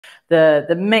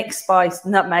the mixed spice,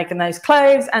 nutmeg and those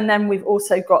cloves. And then we've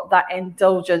also got that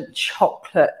indulgent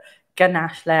chocolate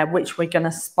ganache layer, which we're going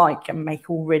to spike and make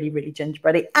all really, really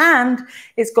gingerbready. And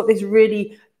it's got this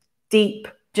really deep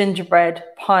gingerbread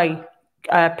pie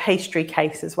pastry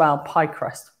case as well, pie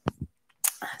crust.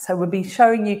 So we'll be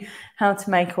showing you how to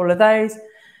make all of those.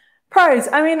 Pros,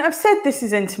 I mean, I've said this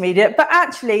is intermediate, but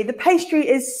actually the pastry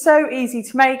is so easy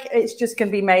to make. It's just going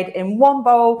to be made in one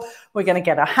bowl. We're going to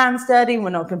get our hands dirty. We're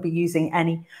not going to be using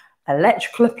any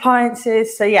electrical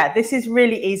appliances. So yeah, this is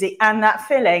really easy. And that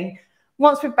filling,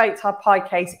 once we've baked our pie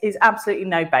case, is absolutely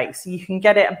no bake. So you can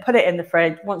get it and put it in the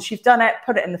fridge. Once you've done it,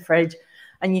 put it in the fridge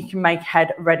and you can make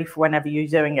head ready for whenever you're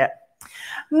doing it.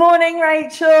 Morning,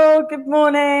 Rachel. Good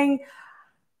morning.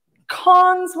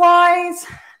 Cons wise,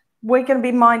 we're going to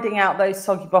be minding out those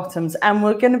soggy bottoms, and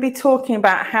we're going to be talking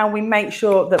about how we make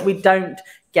sure that we don't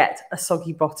get a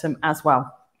soggy bottom as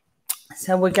well.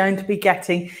 So we're going to be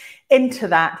getting into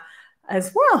that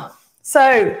as well.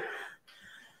 So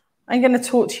I'm going to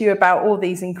talk to you about all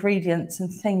these ingredients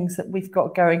and things that we've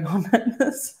got going on at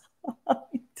the side.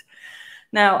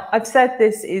 Now, I've said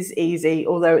this is easy,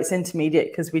 although it's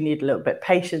intermediate because we need a little bit of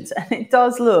patience. And it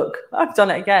does look, I've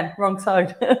done it again, wrong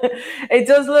side. It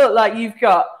does look like you've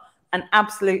got an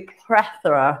absolute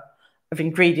plethora of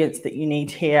ingredients that you need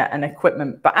here and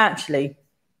equipment. But actually,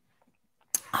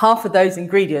 half of those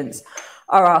ingredients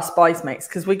are our spice mix,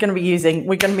 because we're going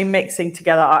to be mixing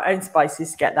together our own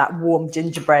spices to get that warm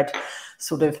gingerbread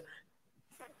sort of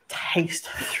taste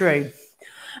through.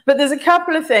 But there's a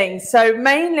couple of things. So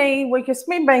mainly we're just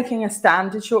making a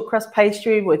standard short crust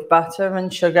pastry with butter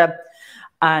and sugar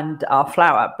and our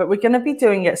flour, but we're going to be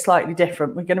doing it slightly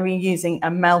different. We're going to be using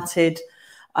a melted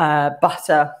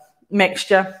butter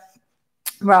mixture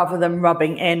rather than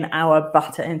rubbing in our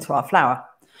butter into our flour.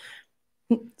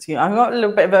 So I've got a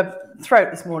little bit of a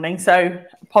throat this morning, so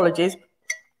apologies.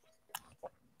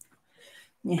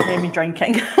 You hear me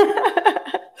drinking.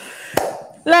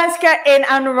 Let's get in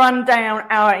and run down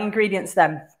our ingredients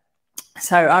then.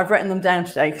 So I've written them down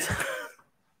today,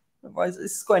 otherwise I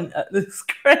squint at the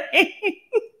screen.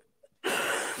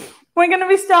 We're going to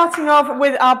be starting off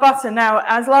with our butter. Now,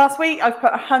 as last week, I've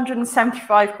put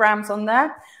 175 grams on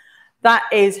there. That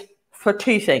is for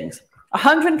two things.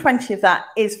 120 of that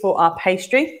is for our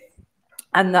pastry,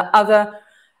 and the other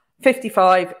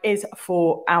 55 is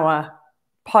for our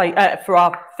pie, for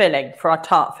our filling, for our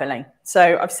tart filling.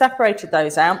 So I've separated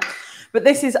those out, but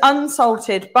this is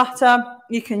unsalted butter.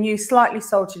 You can use slightly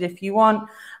salted if you want.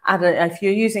 If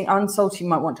you're using unsalted, you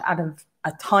might want to add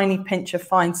a tiny pinch of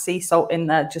fine sea salt in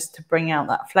there just to bring out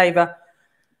that flavour.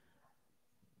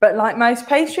 But like most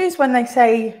pastries, when they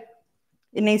say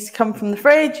it needs to come from the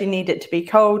fridge, you need it to be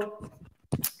cold,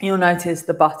 you'll notice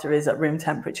the butter is at room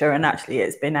temperature, and actually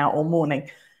it's been out all morning.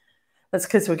 That's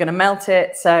because we're going to melt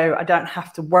it, so I don't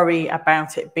have to worry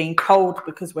about it being cold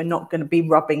because we're not going to be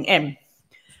rubbing in.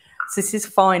 So this is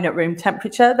fine at room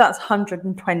temperature. That's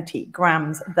 120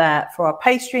 grams there for our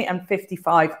pastry and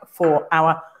 55 for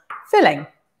our filling.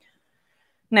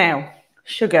 Now,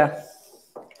 sugar.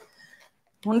 I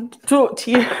want to talk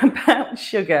to you about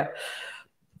sugar.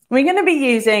 We're going to be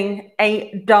using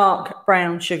a dark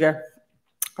brown sugar,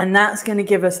 and that's going to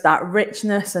give us that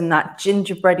richness and that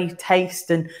gingerbready taste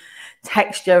and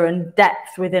texture and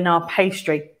depth within our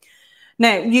pastry.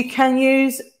 Now, you can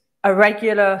use a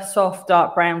regular soft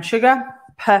dark brown sugar,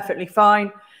 perfectly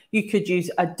fine. You could use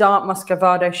a dark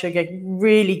muscovado sugar,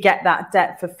 really get that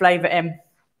depth of flavour in.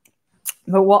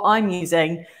 But what I'm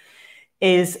using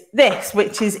is this,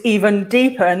 which is even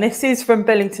deeper, and this is from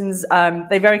Billington's.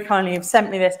 They very kindly have sent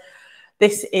me this.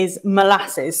 This is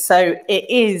molasses, so it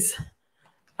is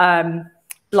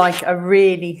like a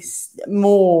really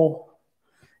more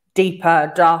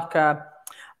deeper, darker,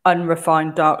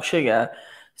 unrefined dark sugar.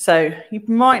 So you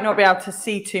might not be able to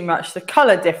see too much the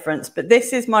colour difference, but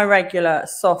this is my regular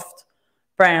soft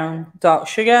brown dark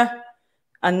sugar,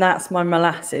 and that's my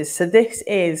molasses. So this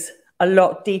is a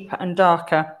lot deeper and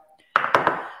darker,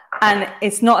 and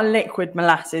it's not a liquid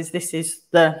molasses. This is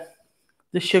the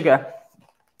sugar,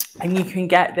 and you can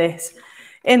get this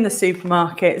in the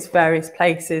supermarkets, various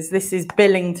places. This is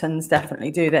Billington's,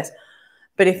 definitely do this.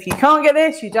 But if you can't get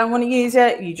this, you don't want to use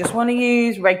it, you just want to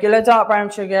use regular dark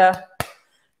brown sugar,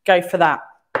 go for that.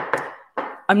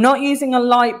 I'm not using a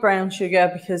light brown sugar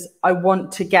because I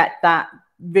want to get that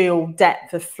real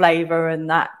depth of flavour and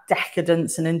that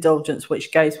decadence and indulgence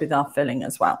which goes with our filling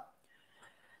as well.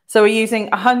 So we're using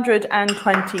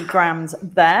 120 grams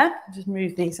there. Just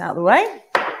move these out of the way.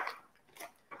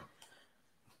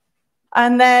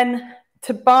 And then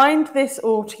to bind this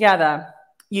all together,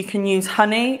 you can use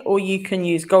honey or you can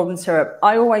use golden syrup.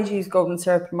 I always use golden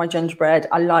syrup in my gingerbread.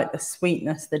 I like the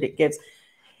sweetness that it gives.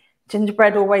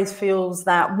 Gingerbread always feels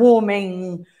that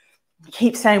warming, I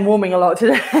keep saying warming a lot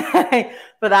today,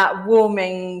 but that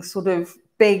warming sort of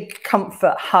big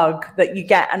comfort hug that you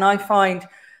get. And I find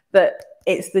that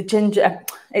it's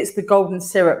the golden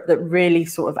syrup that really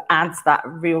sort of adds that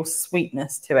real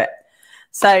sweetness to it.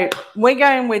 So we're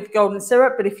going with golden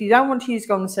syrup, but if you don't want to use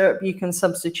golden syrup, you can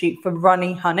substitute for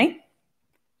runny honey.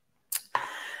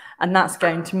 And that's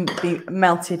going to be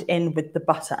melted in with the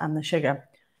butter and the sugar.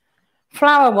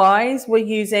 Flour-wise, we're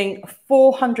using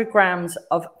 400 grams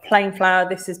of plain flour.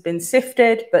 This has been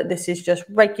sifted, but this is just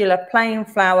regular plain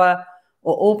flour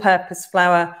or all-purpose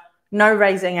flour. No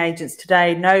raising agents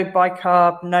today, no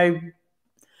bicarb, no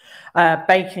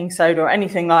baking soda or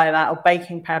anything like that, or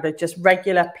baking powder, just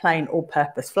regular plain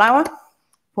all-purpose flour,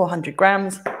 400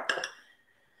 grams.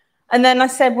 And then I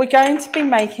said we're going to be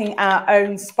making our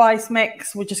own spice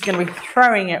mix. We're just going to be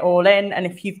throwing it all in. And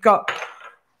if you've got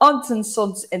odds and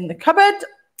sods in the cupboard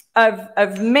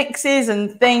of mixes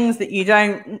and things that you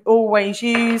don't always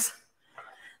use,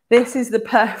 this is the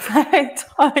perfect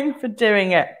time for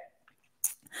doing it.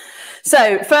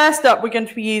 So first up, we're going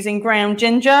to be using ground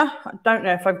ginger. I don't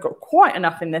know if I've got quite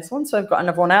enough in this one, so I've got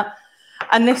another one out.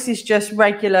 And this is just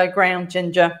regular ground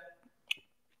ginger.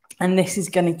 And this is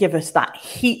going to give us that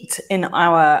heat in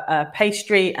our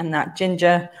pastry and that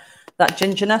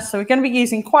gingerness. So we're going to be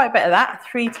using quite a bit of that,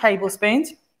 3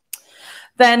 tablespoons.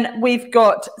 Then we've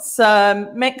got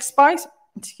some mixed spice,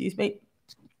 excuse me.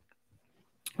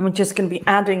 And we're just going to be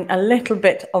adding a little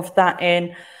bit of that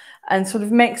in. And sort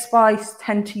of mixed spice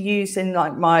tend to use in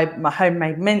like my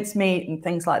homemade mincemeat and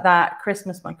things like that.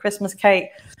 My Christmas cake.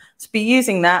 So be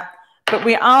using that. But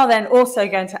we are then also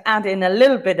going to add in a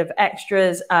little bit of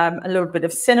extras, a little bit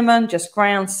of cinnamon, just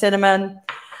ground cinnamon.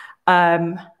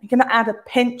 I'm going to add a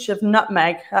pinch of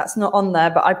nutmeg. That's not on there,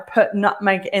 but I put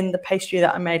nutmeg in the pastry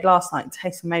that I made last night. It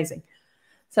tastes amazing.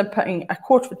 So I'm putting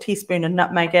 1/4 teaspoon of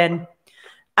nutmeg in.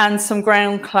 And some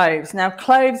ground cloves. Now,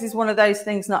 cloves is one of those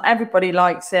things, not everybody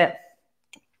likes it.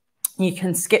 You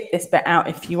can skip this bit out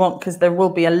if you want, because there will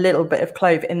be a little bit of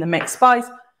clove in the mixed spice.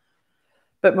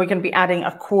 But we're going to be adding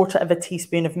 1/4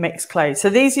 teaspoon of mixed cloves. So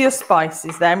these are your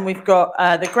spices then. We've got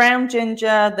the ground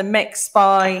ginger, the mixed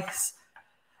spice,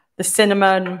 the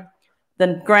cinnamon,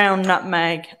 the ground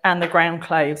nutmeg, and the ground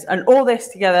cloves. And all this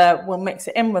together, we'll mix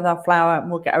it in with our flour, and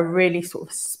we'll get a really sort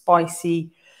of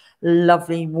spicy,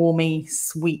 lovely, warmy,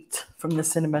 sweet from the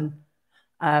cinnamon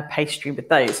pastry with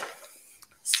those.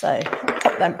 So I'll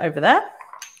pop them over there.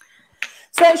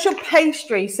 So that's your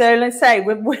pastry. So let's say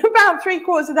we're about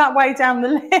 3/4 of that way down the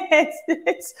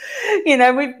list. You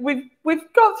know,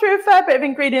 we've got through a fair bit of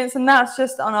ingredients, and that's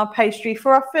just on our pastry.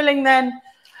 For our filling then,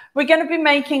 we're going to be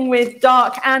making with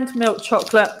dark and milk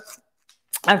chocolate.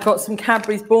 I've got some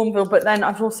Cadbury's Bourneville, but then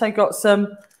I've also got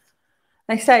some,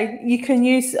 they say you can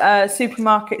use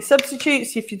supermarket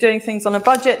substitutes if you're doing things on a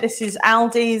budget. This is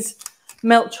Aldi's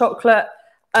milk chocolate,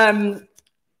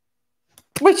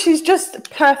 which is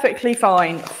just perfectly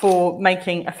fine for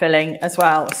making a filling as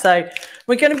well. So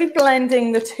we're going to be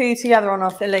blending the two together on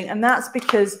our filling, and that's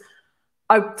because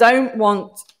I don't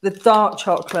want the dark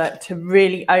chocolate to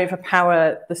really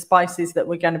overpower the spices that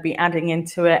we're going to be adding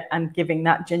into it and giving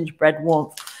that gingerbread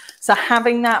warmth. So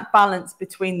having that balance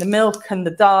between the milk and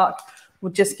the dark will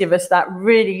just give us that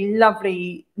really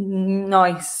lovely,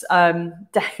 nice,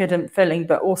 decadent filling,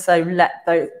 but also let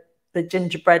the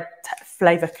gingerbread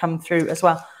flavour come through as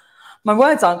well. My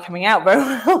words aren't coming out very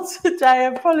well today,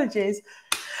 apologies.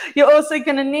 You're also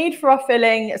going to need for our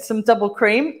filling some double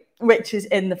cream, which is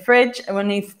in the fridge, and we'll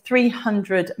need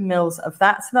 300 mils of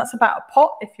that. So that's about a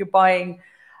pot if you're buying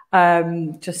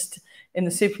just in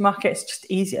the supermarket. It's just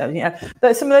easier, you know.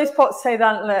 But some of those pots say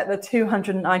that they're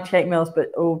 298 mils,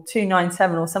 or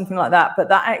 297 or something like that. But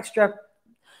that extra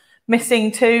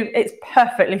missing 2, it's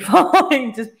perfectly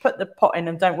fine. Just put the pot in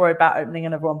and don't worry about opening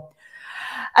another one.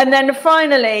 And then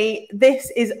finally, this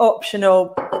is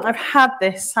optional. I've had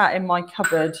this sat in my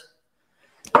cupboard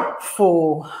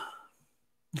for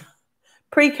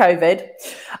pre-COVID.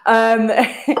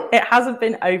 It hasn't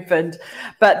been opened,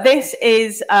 but this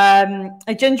is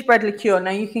a gingerbread liqueur.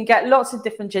 Now you can get lots of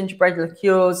different gingerbread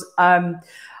liqueurs.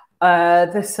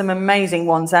 There's some amazing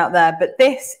ones out there, but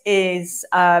this is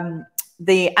the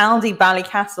Aldi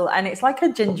Ballycastle, and it's like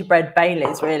a gingerbread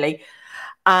Baileys really.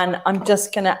 And I'm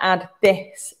just going to add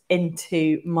this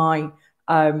into my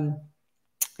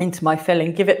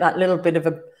filling, give it that little bit of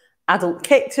a adult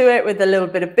kick to it with a little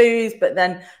bit of booze, but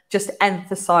then just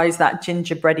emphasize that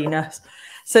gingerbreadiness.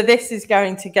 So this is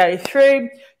going to go through.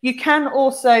 You can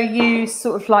also use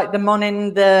sort of like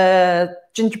the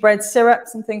gingerbread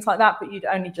syrups and things like that, but you'd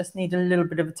only just need a little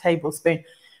bit of a tablespoon.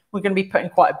 We're going to be putting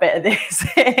quite a bit of this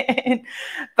in,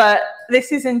 but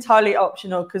this is entirely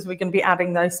optional because we're going to be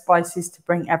adding those spices to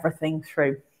bring everything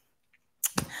through.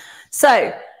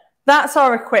 So that's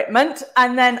our equipment,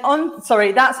 and then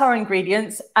that's our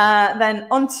ingredients. Then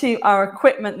onto our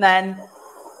equipment then.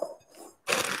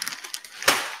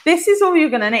 This is all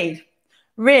you're going to need,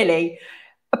 really,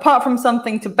 apart from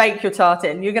something to bake your tart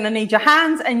in. You're going to need your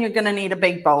hands and you're going to need a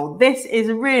big bowl. This is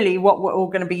really what we're all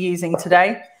going to be using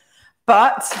today.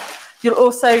 But you'll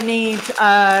also need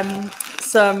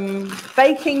some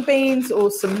baking beans or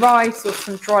some rice or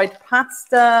some dried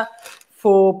pasta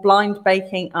for blind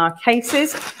baking our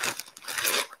cases.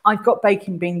 I've got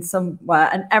baking beans somewhere,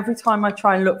 and every time I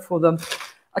try and look for them,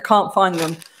 I can't find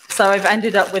them. So I've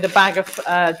ended up with a bag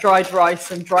of dried rice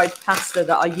and dried pasta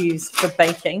that I use for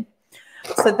baking.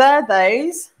 So they're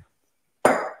those.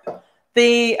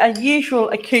 The usual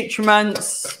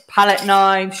accoutrements, palette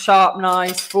knives, sharp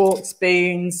knives, forks,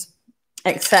 spoons,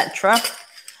 etc.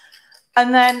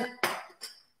 And then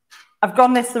I've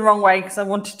gone this the wrong way because I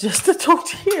wanted just to talk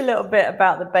to you a little bit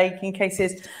about the baking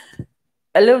cases.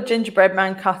 A little gingerbread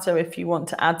man cutter if you want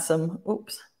to add some,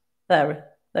 oops, there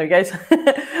he goes.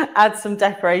 Add some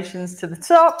decorations to the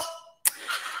top.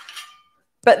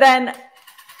 But then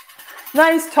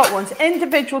those top ones,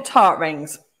 individual tart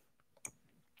rings.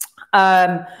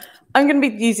 I'm going to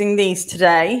be using these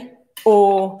today,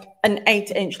 or an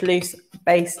 8-inch loose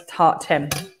base tart tin.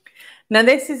 Now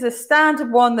this is a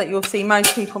standard one that you'll see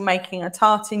most people making a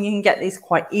tart in. You can get these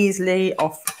quite easily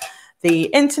off the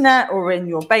internet or in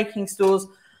your baking stores.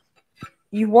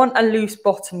 You want a loose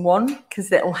bottom one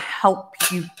because it will help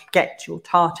you get your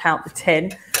tart out the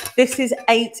tin. This is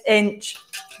 8-inch.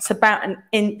 It's about an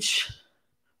inch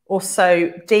or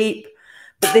so deep,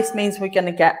 but this means we're going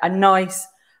to get a nice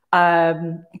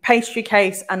pastry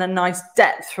case and a nice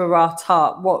depth through our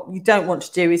tart. What you don't want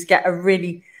to do is get a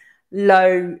really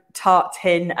low tart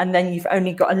tin and then you've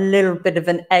only got a little bit of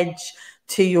an edge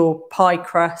to your pie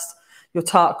crust, your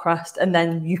tart crust, and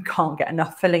then you can't get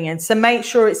enough filling in. So make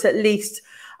sure it's at least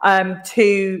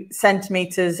 2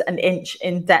 centimeters, an inch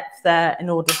in depth there in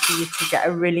order for you to get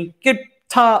a really good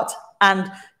tart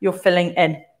and your filling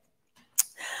in.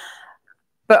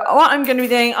 But what I'm going to be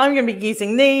doing, I'm going to be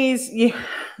using these.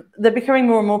 They're becoming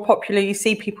more and more popular. You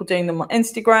see people doing them on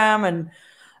Instagram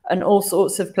and all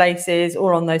sorts of places,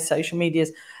 or on those social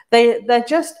medias. They're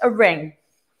just a ring.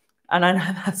 And I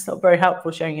know that's not very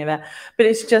helpful showing you that, but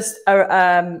it's just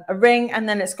a ring, and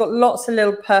then it's got lots of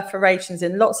little perforations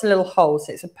in, lots of little holes.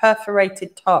 It's a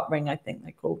perforated tart ring, I think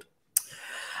they're called.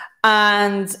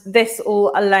 And this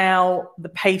will allow the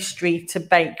pastry to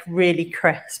bake really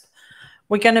crisp.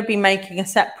 We're going to be making a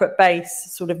separate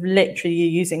base, sort of literally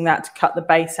using that to cut the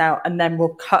base out, and then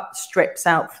we'll cut strips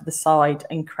out for the side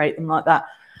and create them like that.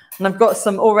 And I've got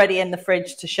some already in the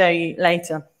fridge to show you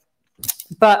later.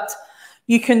 But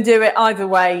you can do it either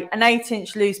way, an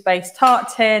 8-inch loose base tart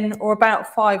tin or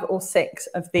about 5 or 6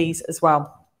 of these as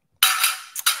well.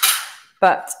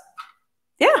 But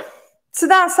yeah, so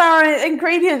that's our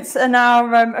ingredients and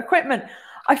our equipment.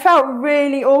 I felt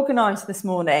really organised this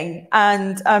morning,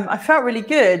 and I felt really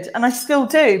good, and I still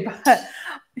do, but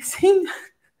it seems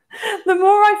the more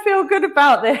I feel good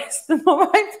about this, the more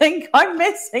I think I'm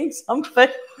missing something.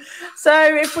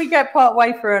 So if we get part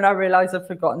way through and I realise I've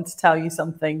forgotten to tell you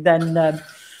something, then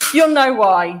you'll know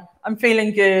why. I'm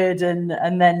feeling good,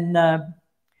 and then,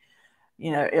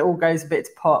 you know, it all goes a bit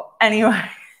to pot. Anyway.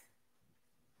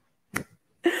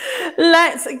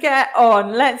 Let's get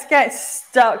on. Let's get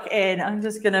stuck in. I'm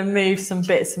just going to move some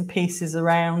bits and pieces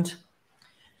around.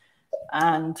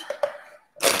 And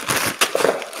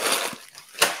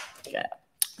yeah.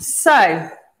 So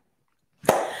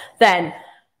then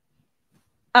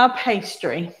our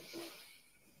pastry.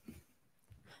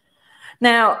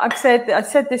 Now, I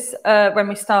said this when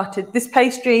we started. This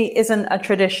pastry isn't a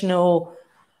traditional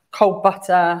cold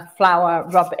butter, flour,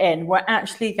 rub in. We're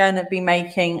actually going to be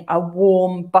making a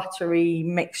warm, buttery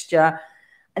mixture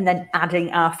and then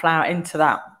adding our flour into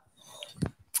that.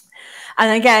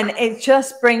 And again, it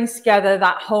just brings together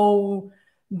that whole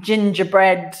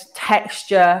gingerbread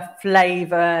texture,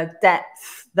 flavor,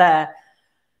 depth there.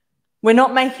 We're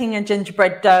not making a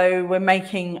gingerbread dough, we're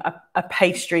making a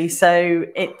pastry. So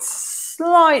it's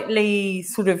slightly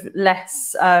sort of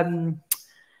less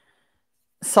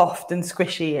soft and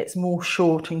squishy. It's more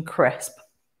short and crisp.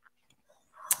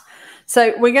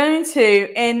 So we're going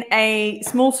to, in a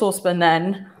small saucepan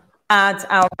then, add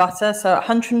our butter. So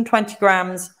 120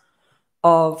 grams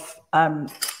of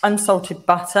unsalted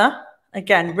butter.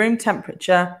 Again, room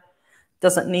temperature,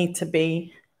 doesn't need to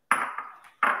be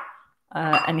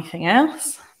anything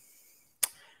else.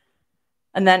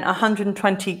 And then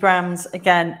 120 grams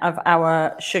again of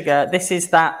our sugar. This is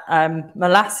that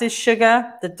molasses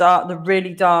sugar, the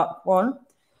really dark one,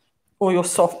 or your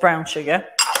soft brown sugar.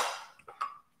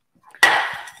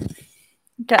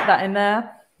 Get that in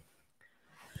there.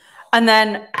 And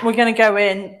then we're going to go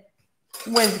in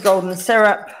with golden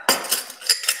syrup.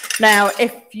 Now,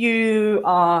 if you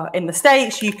are in the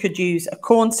States, you could use a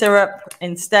corn syrup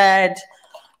instead,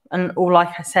 or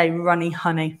like I say, runny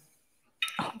honey.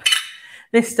 Oh,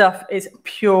 this stuff is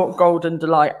pure golden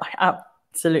delight.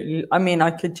 I mean,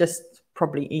 I could just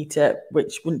probably eat it,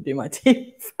 which wouldn't do my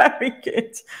teeth very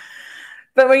good.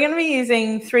 But we're going to be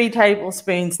using 3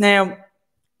 tablespoons. Now,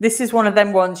 this is one of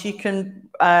them ones you can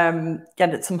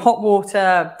get it some hot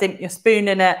water, dip your spoon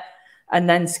in it, and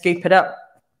then scoop it up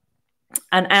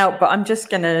and out. But I'm just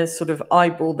going to sort of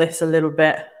eyeball this a little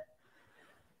bit.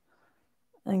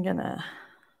 I'm going to...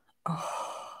 Oh.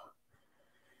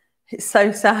 It's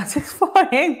so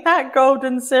satisfying, that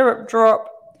golden syrup drop.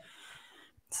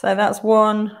 So that's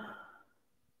 1,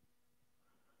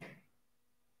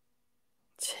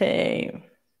 2.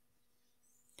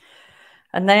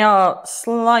 And they are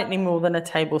slightly more than a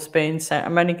tablespoon, so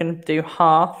I'm only going to do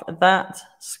half of that.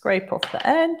 Scrape off the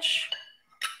edge.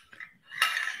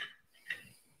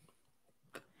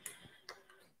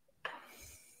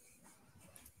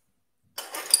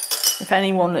 If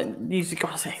anyone that uses it,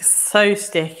 it's so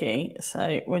sticky.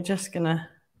 So we're just going to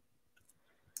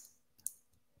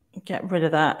get rid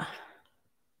of that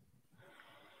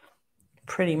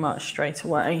pretty much straight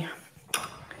away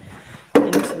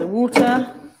into the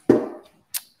water.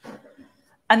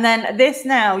 And then this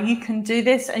now, you can do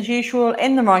this as usual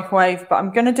in the microwave, but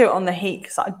I'm going to do it on the heat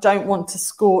because I don't want to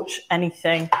scorch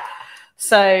anything.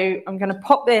 So I'm going to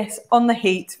pop this on the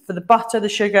heat for the butter, the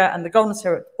sugar, and the golden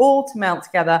syrup all to melt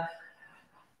together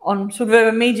on sort of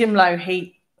a medium-low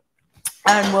heat,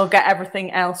 and we'll get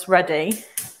everything else ready.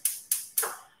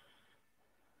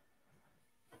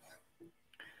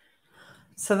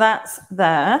 So that's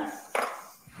there.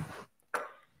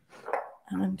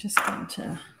 And I'm just going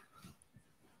to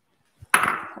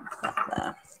pop that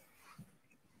there.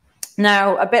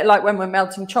 Now, a bit like when we're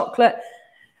melting chocolate,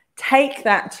 take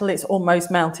that till it's almost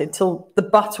melted, till the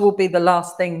butter will be the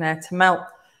last thing there to melt.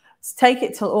 So take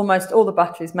it till almost all the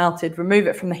butter is melted, remove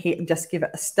it from the heat and just give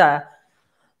it a stir.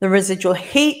 The residual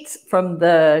heat from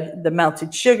the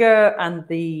melted sugar and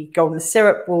the golden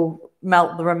syrup will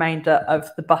melt the remainder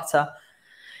of the butter.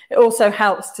 It also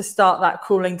helps to start that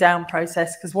cooling down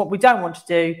process, because what we don't want to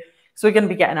do, so we're going to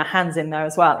be getting our hands in there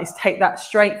as well, is take that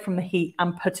straight from the heat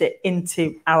and put it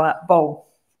into our bowl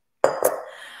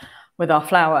with our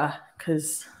flour,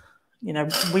 because, you know,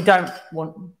 we don't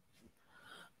want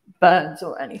burns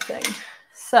or anything.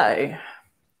 So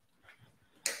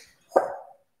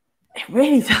it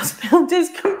really does feel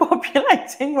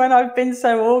discombobulating when I've been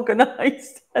so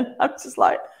organized, and I'm just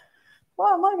like,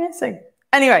 what am I missing?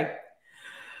 Anyway,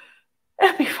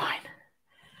 it'll be fine.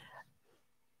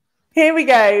 Here we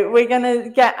go. We're going to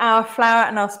get our flour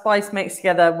and our spice mix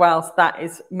together whilst that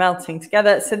is melting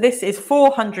together. So this is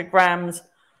 400 grams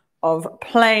of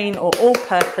plain or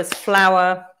all-purpose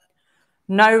flour.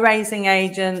 No raising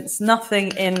agents,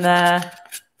 nothing in there.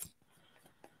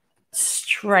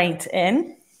 Straight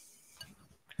in.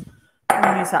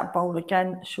 I'll use that bowl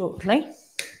again shortly.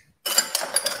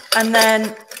 And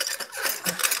then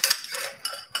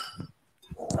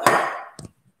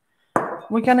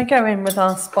we're going to go in with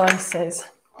our spices.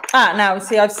 Now,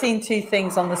 see, I've seen 2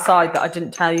 things on the side that I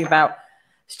didn't tell you about.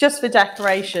 It's just for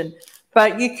decoration.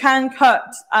 But you can cut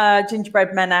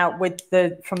gingerbread men out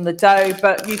from the dough,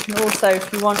 but you can also,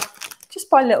 if you want, just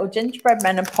buy little gingerbread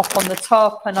men and pop on the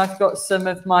top. And I've got some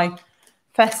of my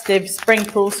festive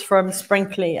sprinkles from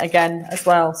Sprinkly again as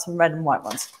well, some red and white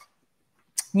ones.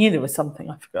 Knew there was something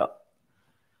I forgot.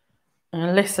 I'm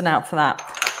going to listen out for that.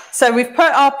 So we've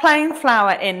put our plain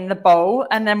flour in the bowl,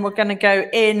 and then we're going to go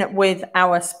in with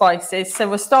our spices. So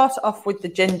we'll start off with the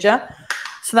ginger.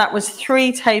 So that was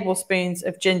 3 tablespoons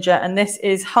of ginger, and this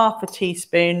is half a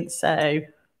teaspoon. So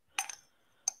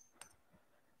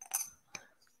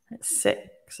it's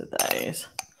 6 of those.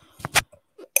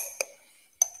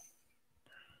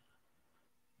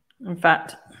 In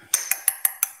fact,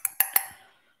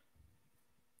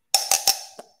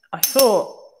 I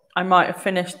thought I might have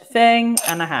finished the thing,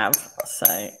 and I have.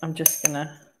 So I'm just going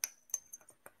to...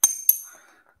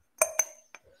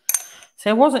 So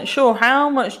I wasn't sure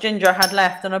how much ginger I had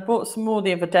left, and I bought some more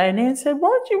the other day, and Ian said,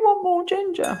 why do you want more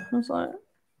ginger? I was like,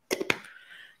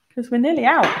 because we're nearly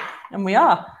out, and we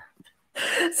are.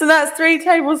 So that's 3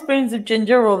 tablespoons of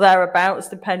ginger or thereabouts,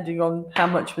 depending on how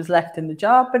much was left in the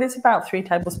jar, but it's about 3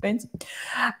 tablespoons.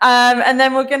 And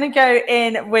then we're going to go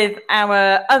in with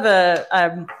our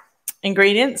other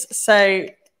ingredients. So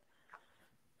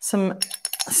some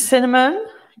cinnamon,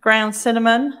 ground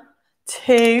cinnamon,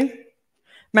 2.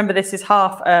 Remember, this is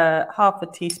half a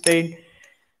teaspoon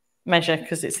measure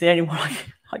because it's the only one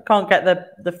I can't get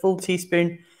the full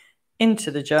teaspoon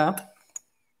into the jar.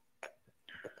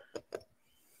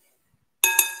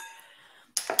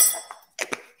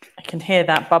 I can hear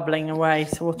that bubbling away,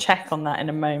 so we'll check on that in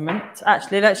a moment.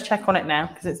 Actually, let's check on it now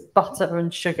because it's butter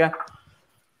and sugar,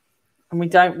 and we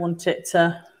don't want it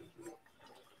to.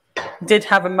 I did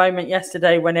have a moment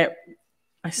yesterday when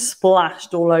I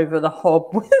splashed all over the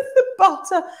hob with the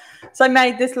butter. So I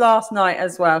made this last night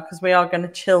as well because we are going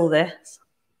to chill this.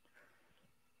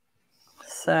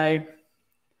 So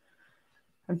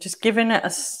I'm just giving it a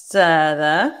stir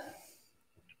there.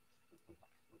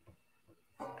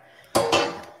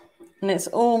 And it's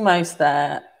almost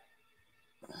there.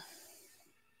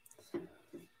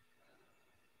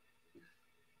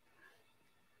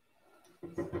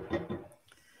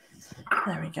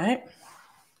 There we go.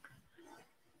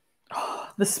 Oh,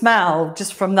 the smell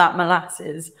just from that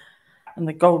molasses and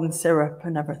the golden syrup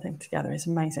and everything together is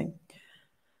amazing.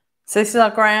 So this is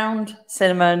our ground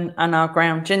cinnamon and our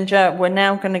ground ginger. We're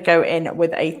now going to go in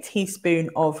with a teaspoon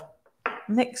of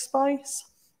mixed spice.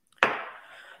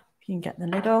 If you can get the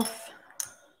lid off.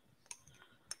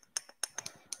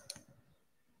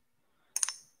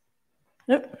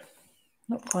 Nope,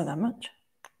 not quite that much.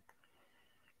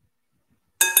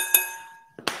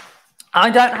 I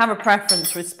don't have a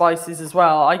preference with spices as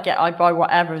well. I buy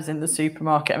whatever is in the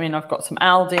supermarket. I mean, I've got some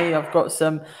Aldi, I've got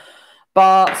some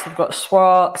Bart's, I've got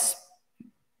Schwartz,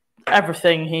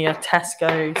 everything here,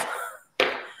 Tesco's.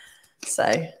 So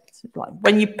like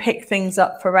when you pick things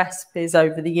up for recipes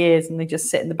over the years and they just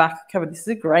sit in the back of the cupboard, this is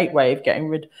a great way of getting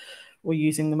rid or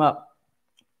using them up.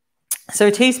 So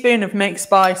a teaspoon of mixed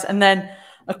spice and then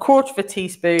a 1/4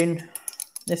 teaspoon,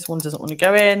 this one doesn't want to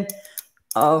go in,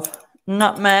 of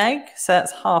nutmeg. So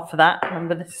that's half of that.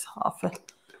 Remember, this is half a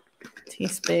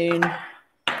teaspoon.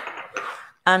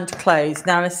 And cloves.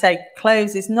 Now, I say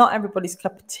cloves is not everybody's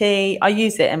cup of tea. I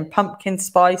use it in pumpkin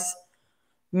spice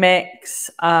mix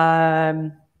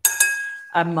and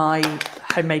my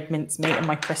homemade mincemeat and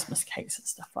my Christmas cakes and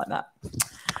stuff like that.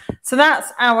 So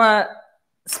that's our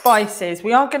spices.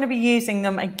 We are going to be using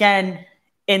them again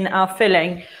in our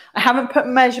filling. I haven't put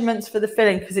measurements for the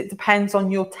filling because it depends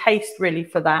on your taste really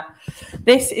for that.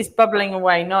 This is bubbling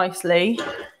away nicely.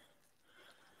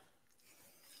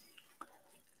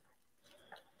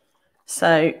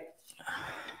 So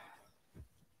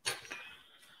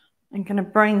I'm going to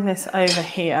bring this over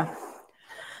here.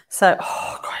 So,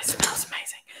 oh God, it smells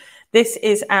amazing. This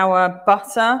is our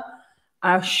butter,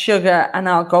 our sugar, and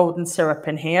our golden syrup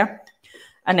in here.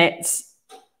 And it's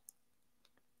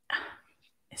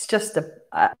just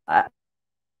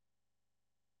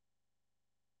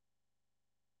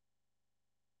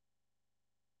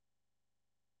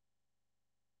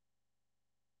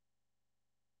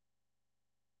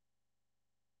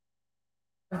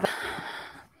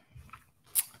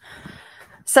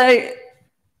so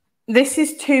this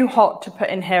is too hot to put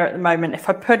in here at the moment. If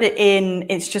I put it in,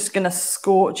 it's just going to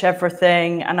scorch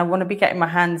everything, and I want to be getting my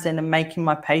hands in and making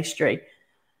my pastry.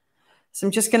 So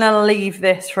I'm just going to leave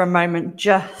this for a moment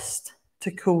just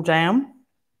to cool down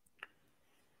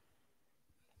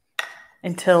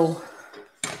until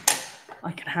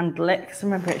I can handle it. Because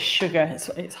remember, it's sugar,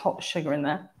 it's hot sugar in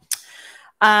there.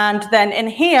 And then in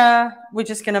here, we're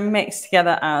just going to mix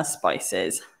together our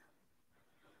spices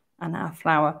and our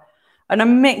flour. And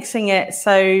I'm mixing it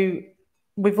so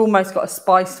we've almost got a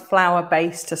spiced flour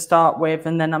base to start with,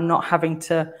 and then I'm not having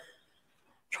to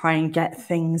try and get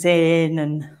things in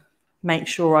and make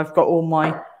sure I've got all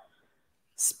my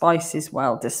spices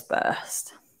well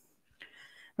dispersed.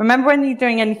 Remember, when you're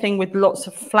doing anything with lots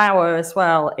of flour as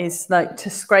well, is like to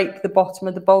scrape the bottom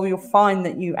of the bowl, you'll find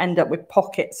that you end up with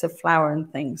pockets of flour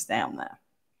and things down there.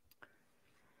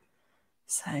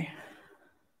 So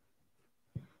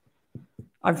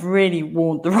I've really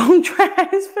worn the wrong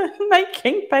dress for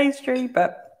making pastry,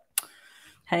 but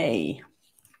hey.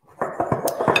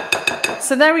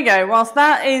 So there we go. Whilst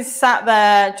that is sat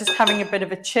there just having a bit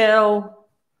of a chill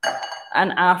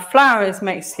and our flour is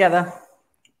mixed together,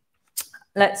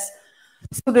 let's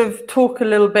sort of talk a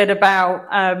little bit about,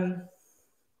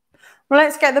 well,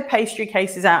 let's get the pastry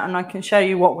cases out and I can show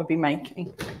you what we'll be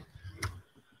making.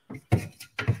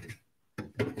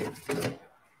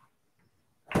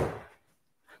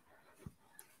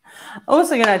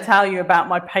 Also going to tell you about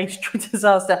my pastry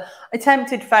disaster. I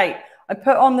tempted fate. I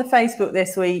put on the Facebook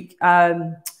this week,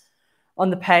 on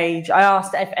the page, I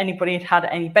asked if anybody had had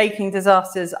any baking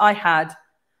disasters. I had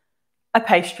a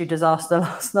pastry disaster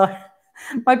last night.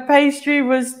 My pastry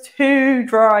was too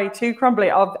dry, too crumbly.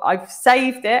 I've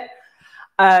saved it,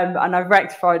 and I've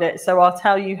rectified it. So I'll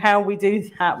tell you how we do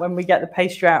that when we get the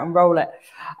pastry out and roll it.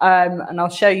 And I'll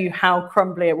show you how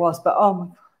crumbly it was. But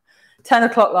 10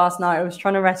 o'clock last night, I was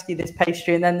trying to rescue this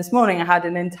pastry. And then this morning I had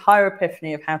an entire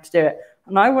epiphany of how to do it.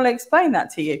 And I will explain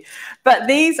that to you. But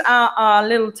these are our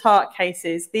little tart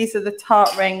cases. These are the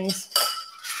tart rings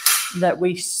that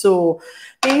we saw.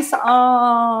 These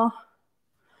are,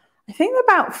 I think,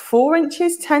 about 4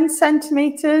 inches, 10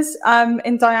 centimeters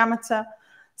in diameter.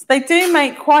 So they do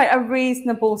make quite a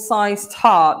reasonable sized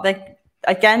tart. They've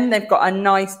got a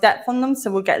nice depth on them,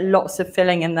 so we'll get lots of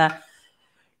filling in there.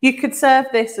 You could serve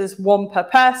this as one per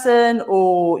person,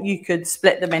 or you could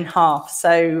split them in half.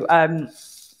 So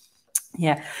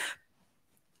yeah,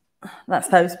 that's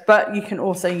those. But you can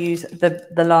also use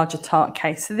the larger tart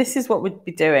case. So this is what we'd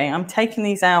be doing. I'm taking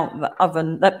these out the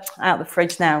oven, out the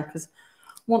fridge now, because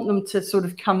I want them to sort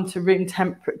of come to room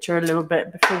temperature a little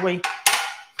bit before we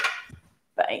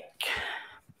bake.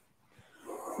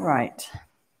 Right.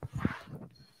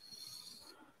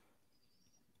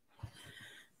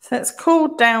 So it's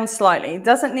cooled down slightly. It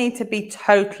doesn't need to be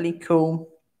totally cool,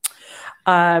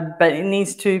 but it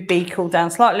needs to be cooled down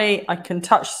slightly. I can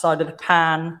touch the side of the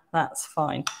pan. That's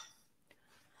fine.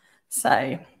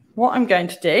 So what I'm going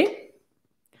to do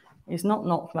is not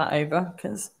knock that over,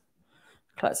 because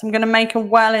I'm going to make a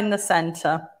well in the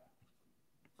center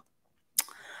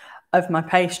of my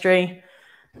pastry,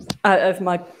 of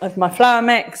my flour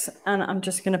mix, and I'm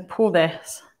just going to pour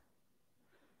this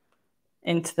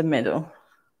into the middle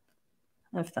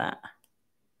of that.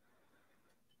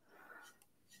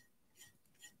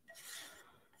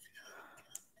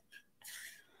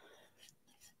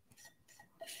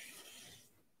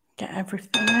 Get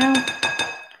everything out.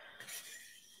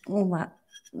 All that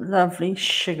lovely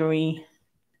sugary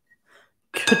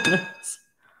goodness.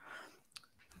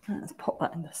 Let's pop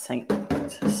that in the sink.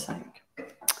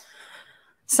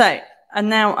 So, and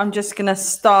now I'm just going to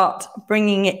start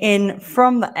bringing it in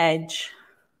from the edge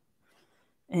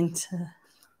into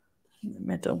the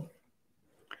middle.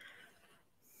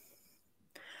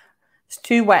 It's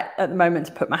too wet at the moment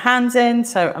to put my hands in,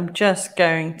 so I'm just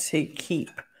going to keep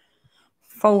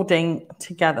folding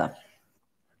together.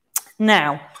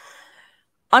 Now,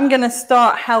 I'm going to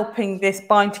start helping this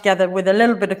bind together with a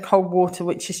little bit of cold water,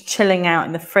 which is chilling out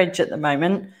in the fridge at the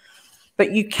moment.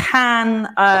 But you can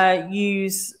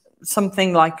use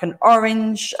something like an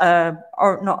orange,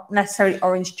 or not necessarily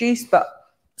orange juice, but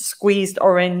squeezed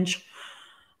orange.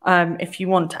 If you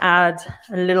want to add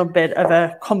a little bit of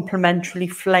a complementary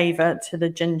flavour to the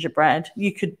gingerbread,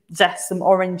 you could zest some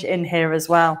orange in here as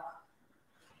well.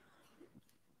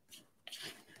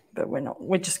 But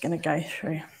we're just going to go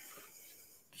through.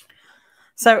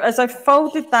 So as I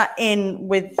folded that in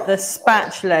with the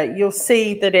spatula, you'll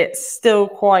see that it's still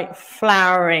quite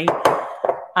floury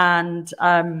and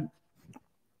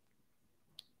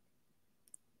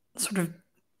sort of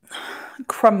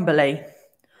crumbly.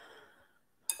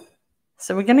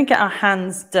 So we're going to get our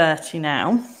hands dirty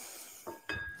now.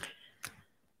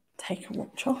 Take a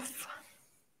watch off.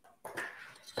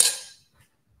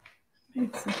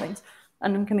 Move some things.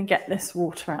 And I'm going to get this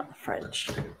water out the fridge.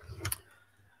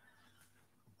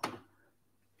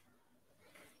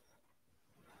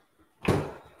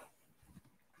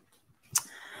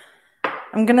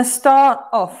 I'm going to start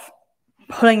off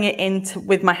pulling it into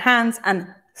with my hands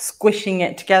and squishing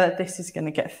it together. This is going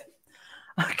to get,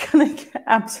 I'm going to get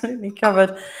absolutely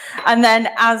covered. And then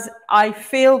as I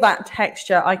feel that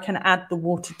texture, I can add the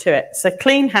water to it. So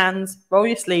clean hands, roll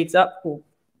your sleeves up, or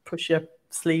push your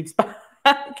sleeves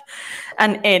back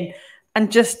and in,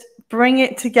 and just bring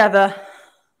it together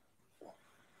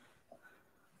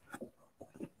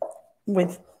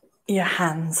with your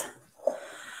hands.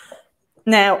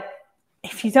 Now,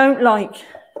 if you don't like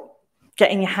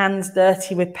getting your hands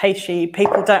dirty with pastry,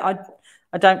 people don't,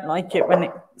 I don't like it when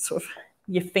it sort of,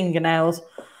 your fingernails,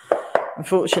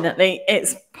 unfortunately,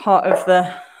 it's part of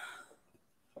the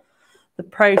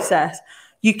process.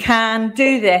 You can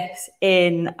do this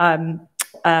in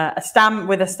a stand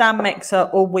mixer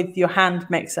or with your hand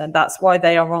mixer. That's why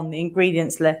they are on the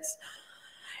ingredients list.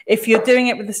 If you're doing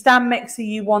it with the stand mixer,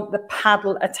 you want the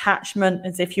paddle attachment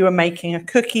as if you were making a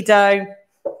cookie dough.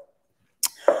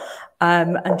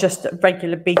 And just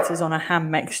regular beaters on a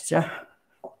hand mixture.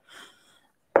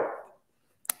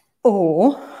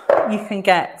 Or you can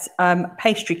get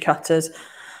pastry cutters,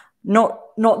 not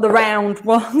not the round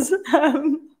ones.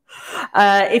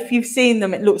 If you've seen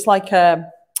them, it looks like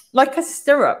a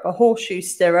stirrup, a horseshoe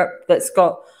stirrup that's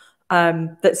got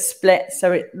that's split,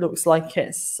 so it looks like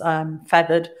it's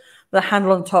feathered with a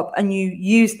handle on top, and you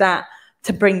use that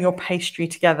to bring your pastry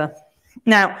together.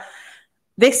 Now,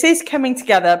 this is coming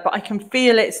together, but I can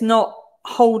feel it's not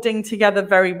holding together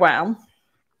very well.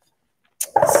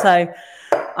 So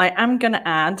I am going to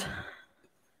add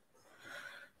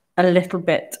a little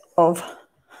bit of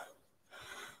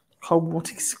cold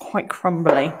water. It's quite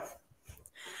crumbly.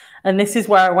 And this is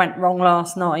where I went wrong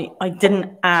last night. I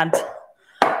didn't add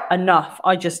enough.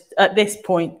 I just, at this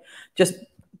point, just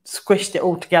squished it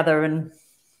all together and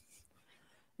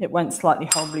it went slightly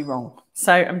horribly wrong.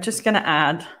 So I'm just going to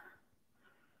add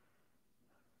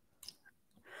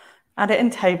it in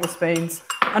tablespoons.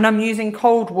 And I'm using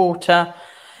cold water.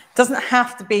 It doesn't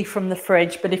have to be from the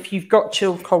fridge, but if you've got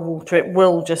chilled cold water, it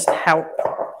will just help.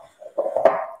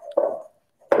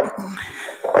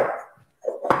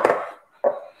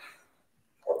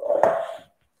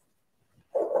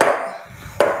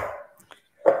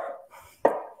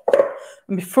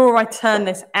 And before I turn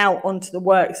this out onto the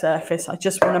work surface, I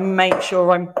just want to make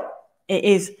sure it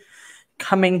is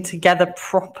coming together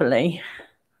properly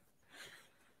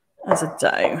as a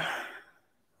dough.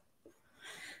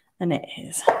 And it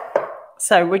is.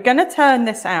 So we're going to turn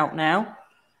this out now.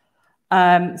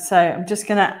 So I'm just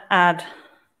going to add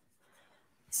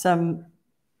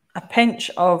a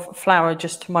pinch of flour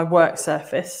just to my work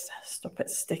surface. Stop it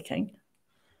sticking.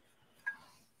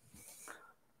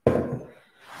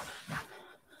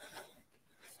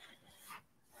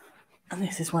 And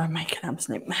this is where I make an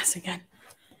absolute mess again.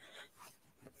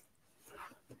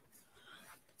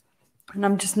 And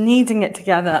I'm just kneading it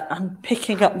together and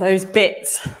picking up those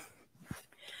bits.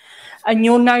 And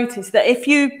you'll notice that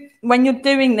when you're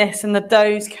doing this and the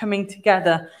dough's coming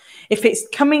together, if it's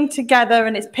coming together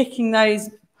and it's picking those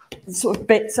sort of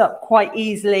bits up quite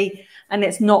easily and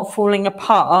it's not falling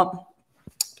apart,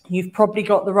 you've probably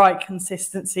got the right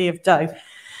consistency of dough.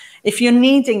 If you're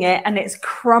kneading it and it's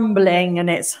crumbling and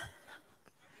it's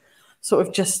sort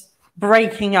of just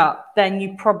breaking up, then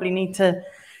you probably need to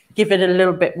give it a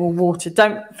little bit more water.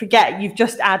 Don't forget, you've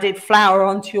just added flour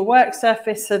onto your work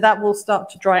surface, so that will start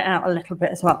to dry it out a little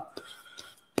bit as well.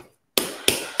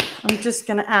 I'm just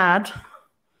going to add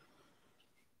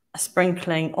a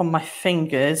sprinkling on my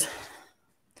fingers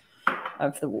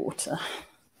of the water.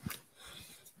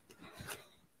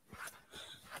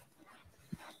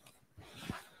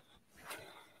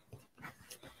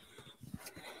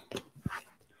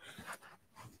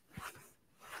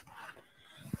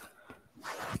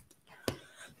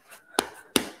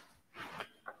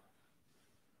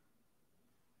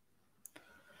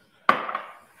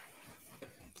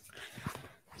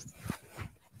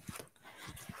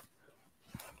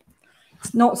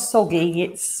 It's not soggy,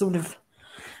 it's sort of,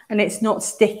 and it's not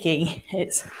sticky.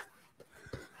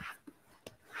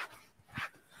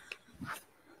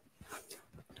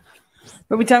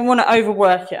 But we don't want to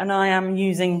overwork it, and I am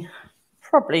using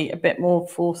probably a bit more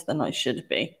force than I should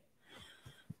be.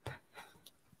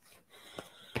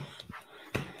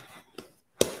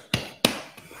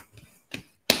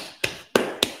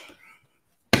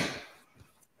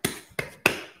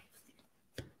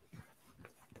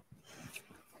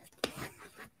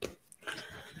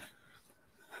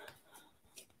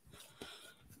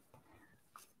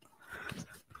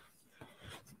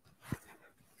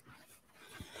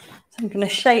 I'm going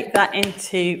to shape that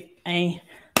into a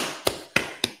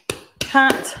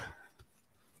hat.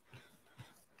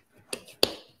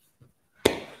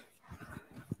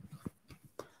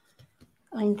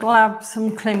 And grab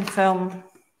some cling film.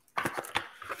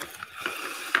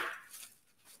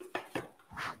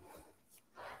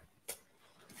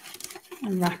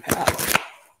 And wrap it up.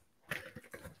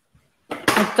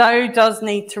 The dough does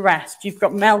need to rest. You've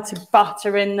got melted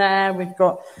butter in there. We've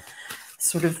got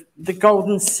sort of the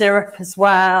golden syrup as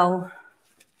well.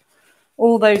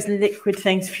 All those liquid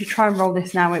things. If you try and roll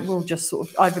this now, it will just sort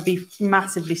of either be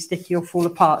massively sticky or fall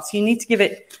apart. So you need to give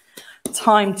it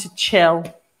time to chill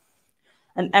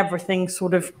and everything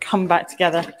sort of come back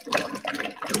together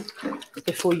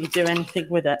before you do anything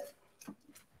with it.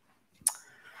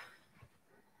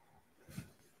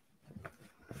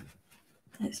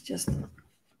 It's just,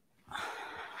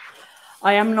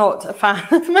 I am not a fan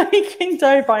of making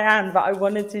dough by hand, but I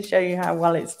wanted to show you how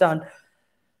well it's done.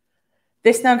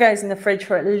 This now goes in the fridge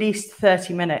for at least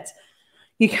 30 minutes.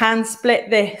 You can split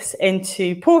this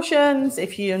into portions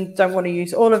if you don't want to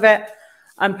use all of it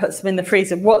and put some in the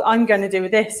freezer. What I'm going to do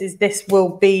with this is this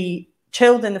will be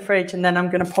chilled in the fridge and then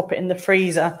I'm going to pop it in the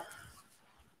freezer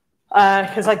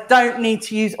because I don't need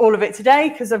to use all of it today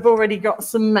because I've already got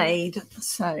some made.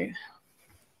 So,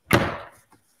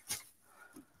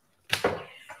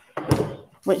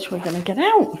 which we're going to get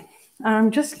out.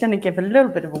 I'm just going to give a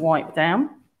little bit of a wipe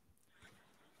down.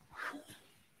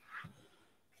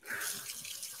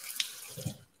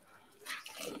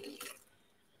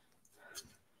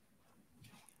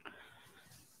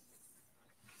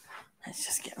 Let's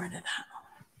just get rid of that.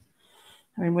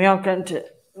 I mean, we are going to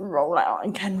roll out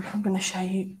again. I'm going to show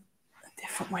you a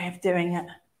different way of doing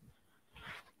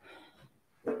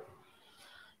it.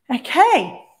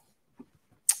 Okay.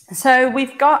 So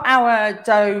we've got our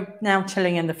dough now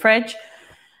chilling in the fridge.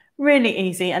 Really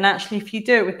easy. And actually, if you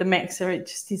do it with the mixer, it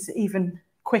just is even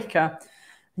quicker.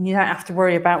 And you don't have to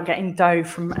worry about getting dough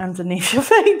from underneath your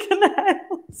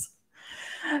fingernails.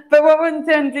 But what we're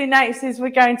going to do next is we're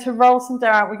going to roll some dough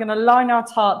out. We're going to line our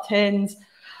tart tins,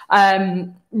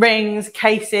 rings,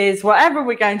 cases, whatever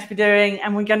we're going to be doing.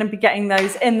 And we're going to be getting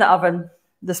those in the oven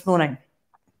this morning.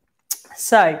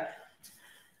 So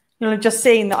you'll have just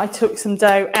seen that I took some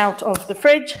dough out of the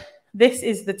fridge. This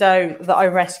is the dough that I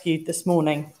rescued this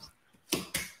morning.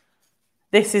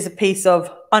 This is a piece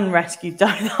of unrescued dough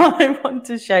that I want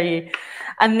to show you.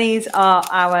 And these are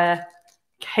our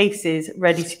cases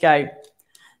ready to go.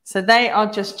 So they are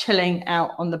just chilling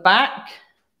out on the back.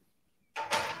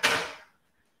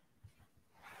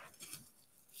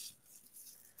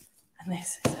 And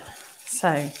this is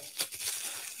so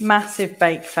massive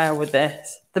bake fail with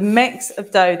this. The mix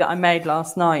of dough that I made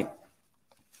last night,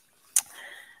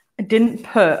 I didn't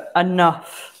put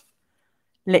enough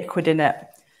liquid in it.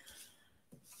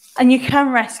 And you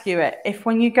can rescue it if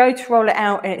when you go to roll it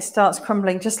out and it starts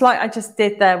crumbling, just like I just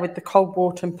did there with the cold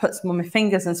water and put some on my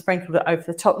fingers and sprinkled it over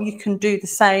the top. You can do the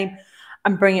same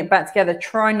and bring it back together.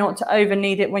 Try not to over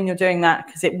knead it when you're doing that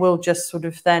because it will just sort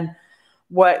of then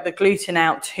work the gluten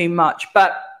out too much.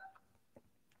 But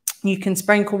you can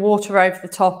sprinkle water over the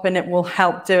top and it will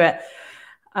help do it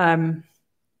and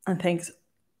things.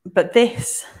 But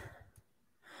this,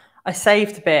 I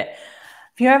saved a bit.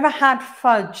 Have you ever had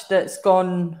fudge that's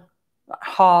gone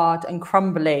hard and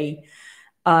crumbly?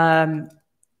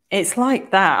 It's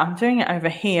like that. I'm doing it over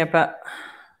here, but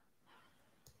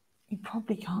you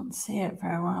probably can't see it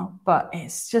very well. But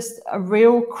it's just a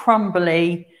real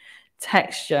crumbly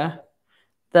texture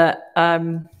that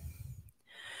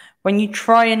when you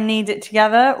try and knead it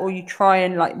together or you try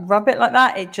and like rub it like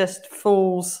that, it just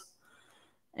falls.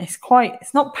 It's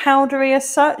not powdery as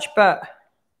such, but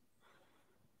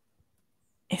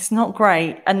it's not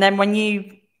great. And then when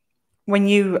you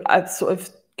sort of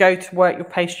go to work your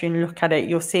pastry and look at it,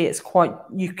 you'll see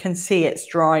you can see it's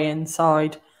dry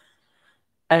inside.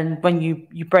 And when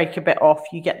you break a bit off,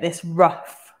 you get this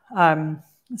rough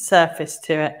surface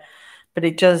to it. But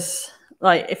it does,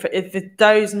 like, if the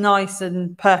dough's nice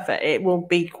and perfect, it will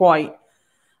be quite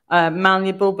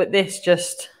malleable. But this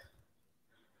just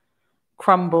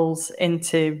crumbles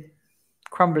into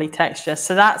crumbly texture.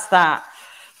 So that's that.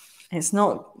 It's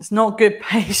not good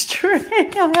pastry.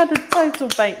 I had a total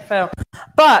bake fail.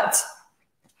 But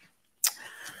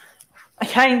I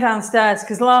came downstairs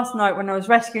because last night when I was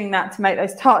rescuing that to make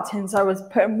those tart tins, I was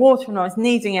putting water and I was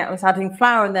kneading it. I was adding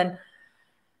flour and then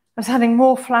I was adding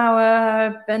more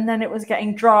flour and then it was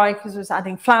getting dry because I was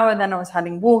adding flour and then I was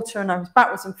adding water and I was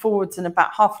backwards and forwards, and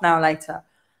about half an hour later,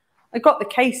 I got the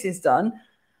cases done,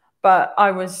 but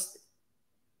I was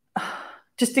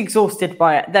just exhausted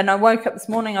by it. Then I woke up this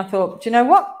morning, I thought, do you know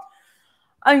what?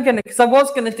 Because I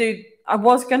was going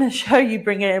to show you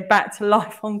bringing it back to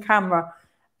life on camera,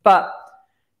 but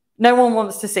no one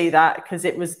wants to see that because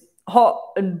it was hot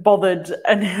and bothered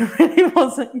and it really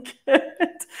wasn't good.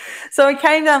 So I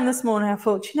came down this morning, I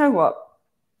thought, you know what?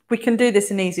 We can do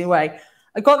this an easy way.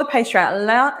 I got the pastry out,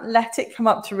 let it come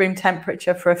up to room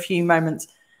temperature for a few moments.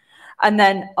 And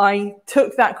then I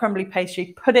took that crumbly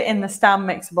pastry, put it in the stand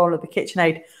mixer bowl of the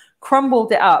KitchenAid,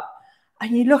 crumbled it up.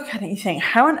 And you look at it and you think,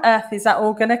 how on earth is that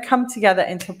all going to come together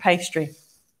into a pastry?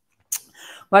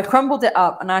 Well, I crumbled it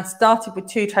up and I started with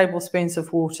 2 tablespoons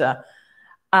of water.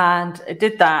 And I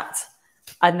did that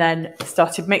and then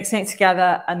started mixing it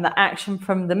together. And the action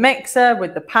from the mixer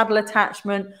with the paddle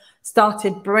attachment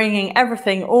started bringing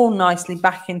everything all nicely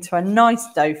back into a nice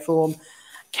dough form.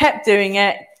 Kept doing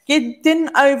it. You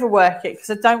didn't overwork it because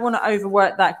I don't want to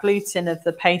overwork that gluten of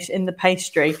the in the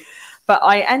pastry. But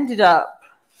I ended up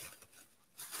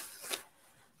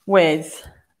with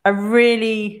a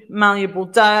really malleable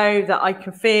dough that I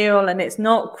can feel, and it's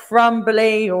not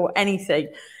crumbly or anything.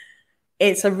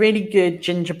 It's a really good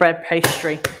gingerbread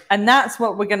pastry. And that's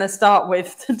what we're going to start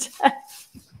with today.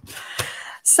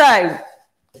 So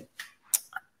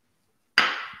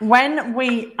when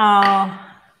we are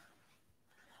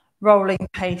rolling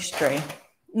pastry,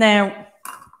 now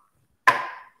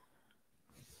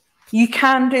you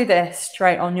can do this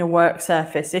straight on your work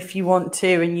surface if you want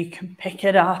to, and you can pick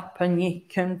it up and you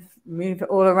can move it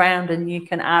all around and you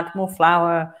can add more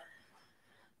flour.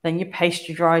 Then your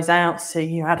pastry dries out, so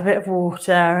you add a bit of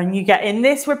water and you get in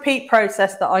this repeat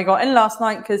process that I got in last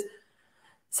night, because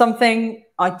something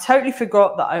I totally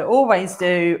forgot that I always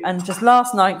do, and just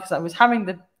last night, because I was having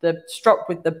the strop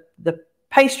with the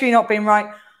pastry not being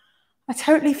right, I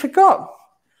totally forgot.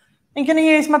 I'm going to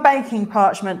use my baking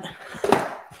parchment.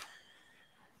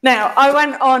 Now, I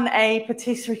went on a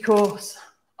patisserie course,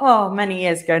 many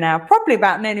years ago now, probably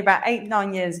nearly about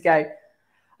 8-9 years ago.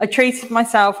 I treated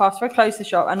myself after I closed the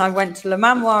shop, and I went to Le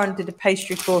Manoir and did a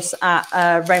pastry course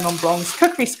at Raymond Blanc's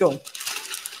cookery school.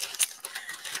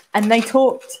 And they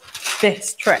taught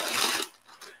this trick,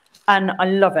 and I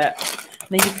love it.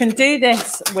 Now, you can do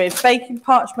this with baking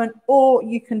parchment, or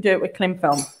you can do it with cling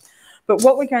film. But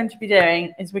what we're going to be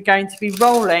doing is we're going to be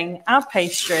rolling our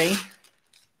pastry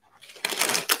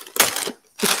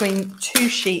between 2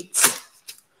 sheets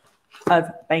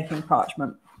of baking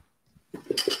parchment.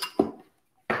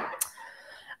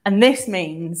 And this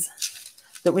means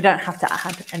that we don't have to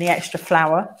add any extra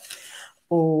flour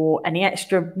or any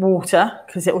extra water,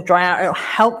 because it will dry out. It'll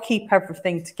help keep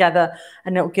everything together,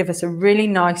 and it'll give us a really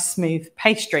nice smooth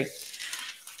pastry.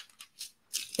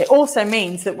 It also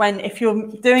means that if you're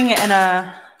doing it in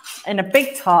a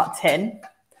big tart tin,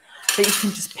 that you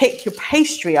can just pick your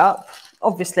pastry up,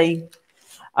 obviously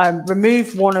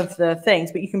remove one of the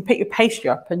things, but you can pick your pastry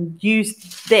up and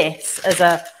use this as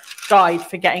a guide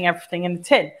for getting everything in the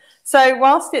tin. So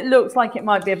whilst it looks like it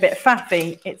might be a bit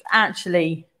faffy, it's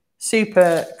actually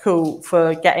super cool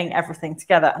for getting everything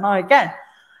together. And I, again,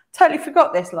 totally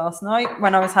forgot this last night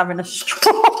when I was having a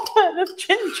strawberry of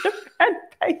gingerbread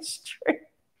pastry.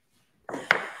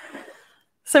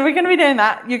 So we're going to be doing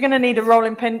that. You're going to need a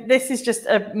rolling pin. This is just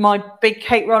my big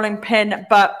cake rolling pin,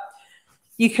 but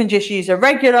you can just use a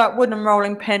regular wooden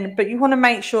rolling pin. But you want to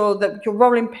make sure that your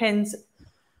rolling pins,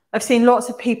 I've seen lots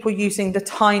of people using the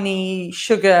tiny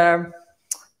sugar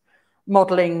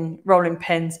modeling rolling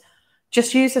pins.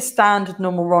 Just use a standard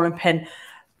normal rolling pin.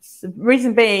 The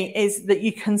reason being is that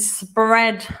you can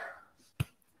spread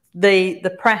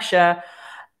the pressure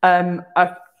over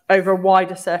a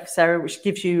wider surface area, which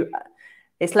gives you,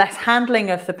 it's less handling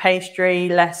of the pastry,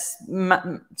 less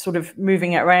sort of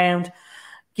moving it around,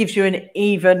 gives you an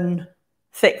even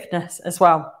thickness as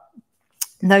well.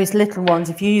 And those little ones,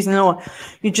 if you're using all,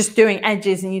 you're just doing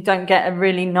edges and you don't get a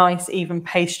really nice even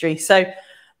pastry. So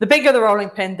the bigger the rolling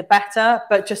pin, the better,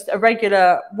 but just a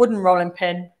regular wooden rolling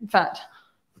pin, in fact,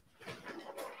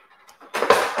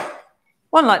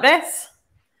 one like this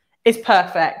is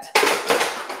perfect.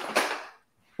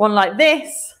 One like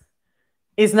this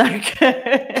is no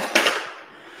good.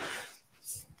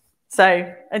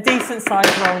 So a decent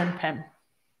sized rolling pin.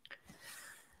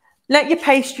 Let your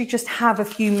pastry just have a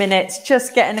few minutes,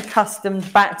 just getting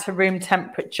accustomed back to room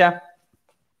temperature.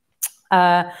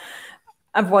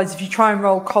 Otherwise, if you try and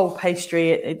roll cold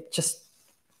pastry, it just,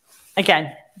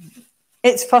 again,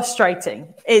 it's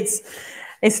frustrating. It's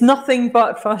nothing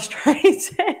but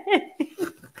frustrating.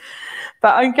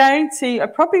 But I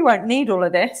probably won't need all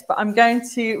of this, but I'm going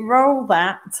to roll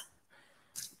that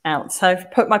out. So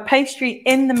I've put my pastry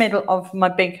in the middle of my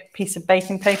big piece of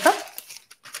baking paper.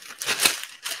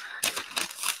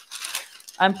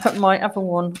 And put my other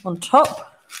one on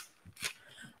top.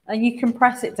 And you can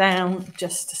press it down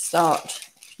just to start,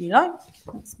 if you like.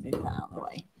 Let's move that out of the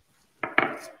way.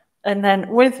 And then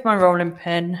with my rolling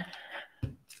pin,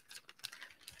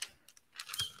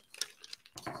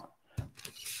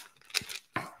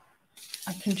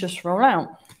 I can just roll out.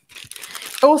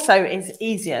 Also, it's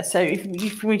easier. So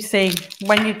if we see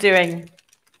when you're doing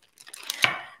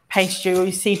pastry, or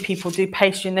you see people do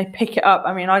pastry and they pick it up.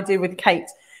 I mean, I do with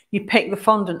cakes. You pick the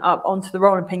fondant up onto the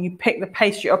rolling pin, you pick the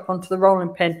pastry up onto the rolling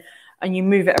pin, and you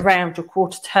move it around your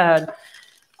quarter turn.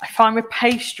 I find with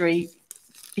pastry,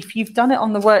 if you've done it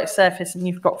on the work surface and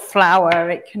you've got flour,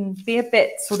 it can be a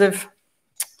bit sort of,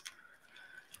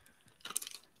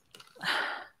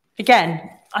 again,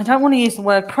 I don't want to use the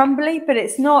word crumbly, but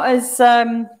it's not as,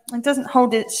 it doesn't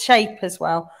hold its shape as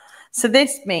well. So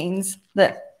this means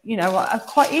that, you know,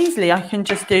 quite easily I can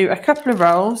just do a couple of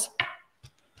rolls.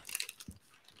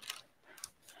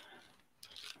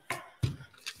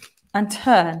 And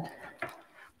turn.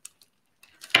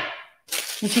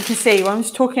 As you can see, when I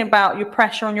was talking about your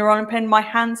pressure on your rolling pin, my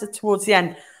hands are towards the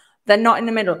end. They're not in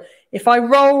the middle. If I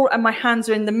roll and my hands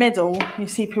are in the middle, you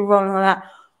see people rolling like that,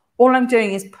 all I'm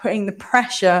doing is putting the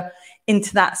pressure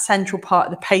into that central part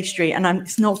of the pastry, and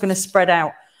it's not going to spread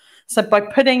out. So by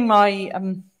putting my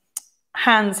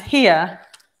hands here,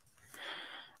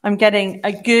 I'm getting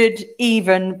a good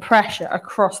even pressure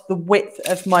across the width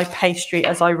of my pastry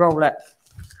as I roll it.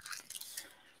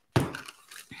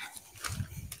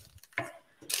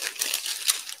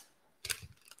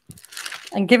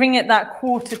 And giving it that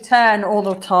quarter turn all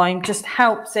the time just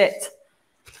helps it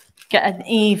get an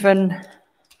even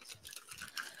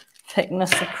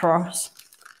thickness across.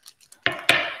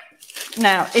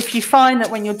 Now, if you find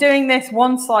that when you're doing this,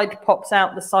 one side pops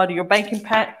out the side of your baking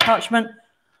parchment,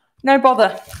 no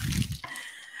bother.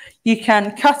 You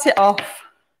can cut it off.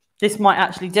 This might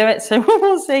actually do it, so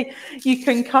we'll see. You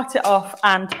can cut it off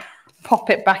and pop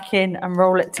it back in and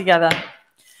roll it together.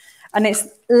 And it's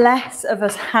less of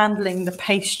us handling the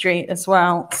pastry as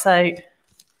well. So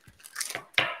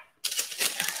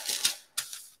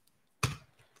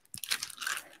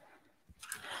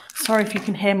sorry if you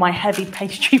can hear my heavy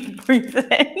pastry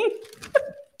breathing.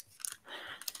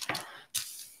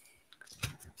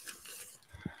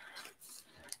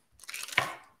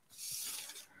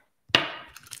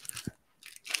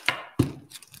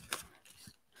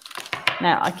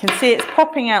 Now I can see it's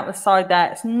popping out the side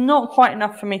there. It's not quite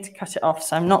enough for me to cut it off,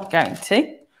 so I'm not going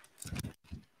to.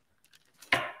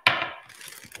 But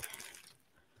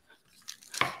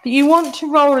you want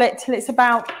to roll it till it's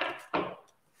about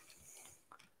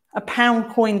a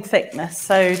pound coin thickness.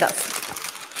 So that's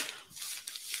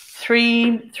 4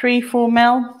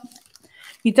 mil.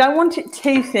 You don't want it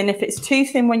too thin. If it's too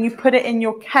thin when you put it in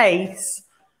your case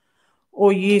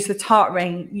or use the tart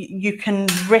ring, you can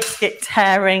risk it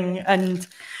tearing and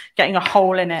getting a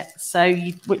hole in it. So,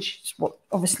 which is what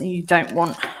obviously you don't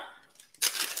want.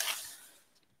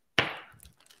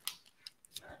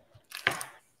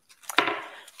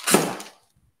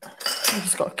 I've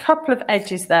just got a couple of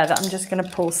edges there that I'm just going to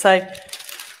pull. So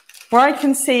where I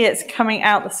can see it's coming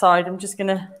out the side, I'm just going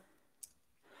to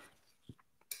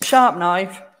sharp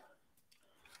knife.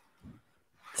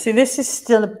 See, this is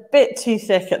still a bit too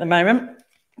thick at the moment,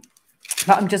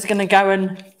 but I'm just going to go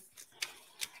and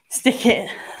stick it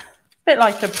a bit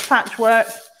like a patchwork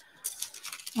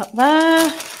up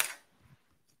there.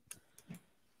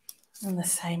 And the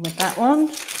same with that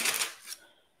one.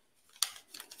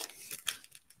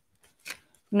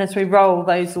 And as we roll,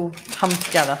 those will come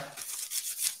together.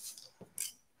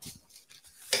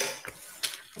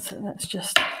 So let's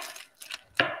just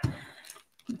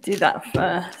do that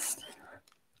first.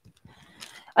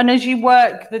 And as you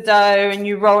work the dough and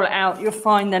you roll it out, you'll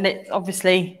find that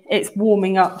it's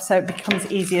warming up, so it becomes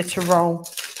easier to roll.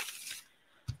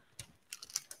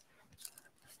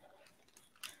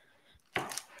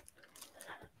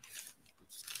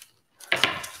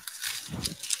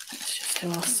 Let's just do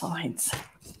our sides.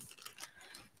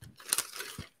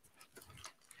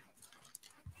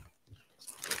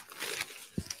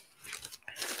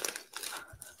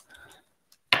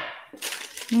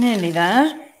 Nearly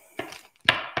there.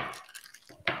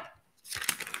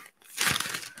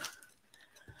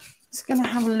 Just going to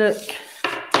have a look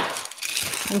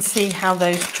and see how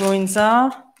those joins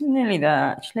are. Nearly there,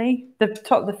 actually.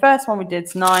 The first one we did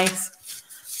is nice.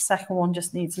 Second one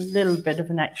just needs a little bit of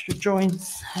an extra join.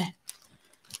 So.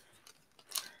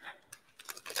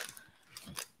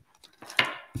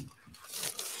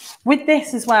 With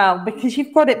this as well, because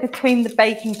you've got it between the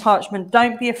baking parchment,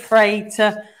 don't be afraid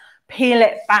to peel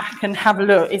it back and have a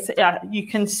look. You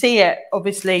can see it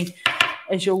obviously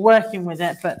as you're working with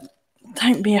it, but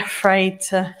don't be afraid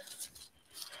to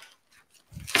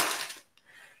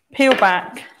peel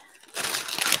back.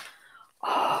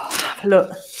 Oh, have a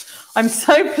look. I'm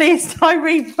so pleased I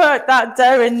reworked that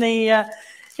dough in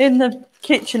the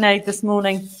KitchenAid this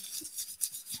morning.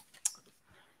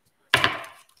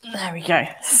 There we go.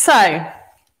 So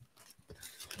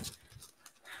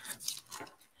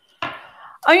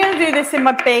I'm going to do this in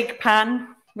my big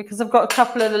pan because I've got a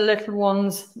couple of the little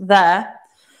ones there.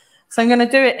 So I'm going to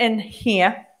do it in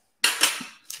here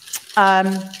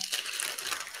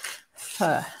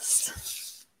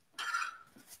first.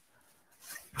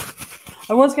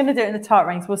 I was going to do it in the tart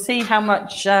rings. We'll see how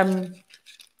much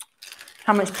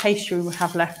pastry we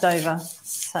have left over.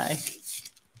 So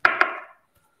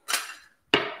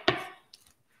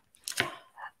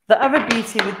the other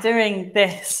beauty with doing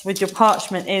this with your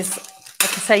parchment is,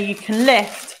 like I say, you can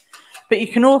lift, but you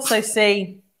can also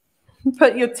see,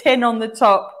 put your tin on the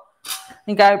top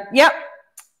and go, yep,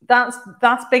 that's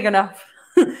big enough.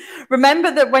 Remember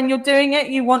that when you're doing it,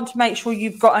 you want to make sure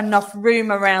you've got enough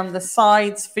room around the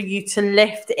sides for you to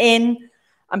lift in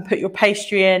and put your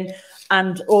pastry in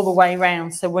and all the way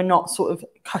around, so we're not sort of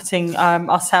cutting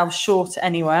ourselves short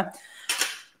anywhere.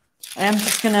 I'm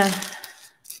just going to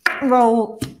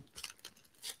roll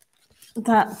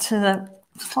that to the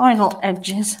final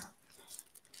edges.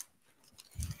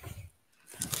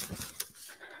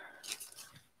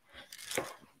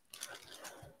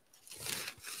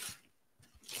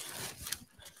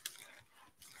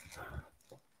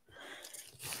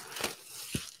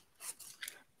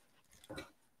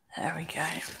 There we go.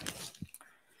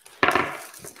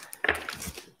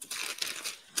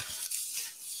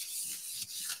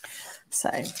 So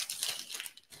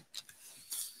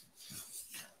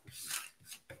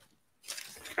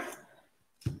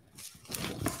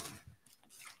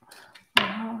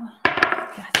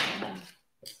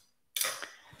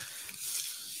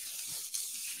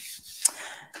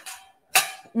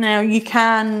now you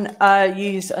can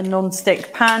use a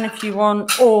non-stick pan if you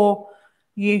want, or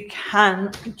you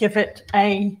can give it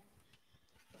a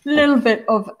little bit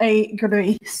of a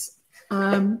grease.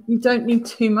 You don't need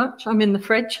too much. I'm in the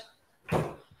fridge.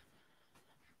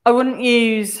 I wouldn't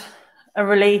use a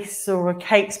release or a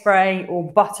cake spray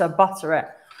or butter it.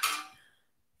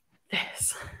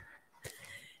 This.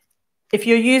 If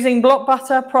you're using block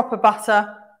butter, proper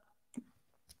butter,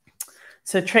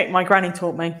 it's a trick my granny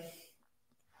taught me.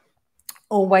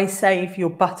 Always save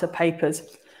your butter papers.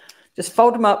 Just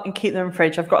fold them up and keep them in the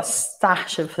fridge. I've got a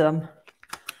stash of them.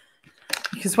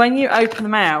 Because when you open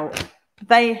them out,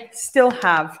 they still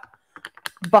have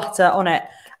butter on it.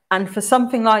 And for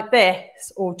something like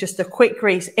this, or just a quick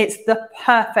grease, it's the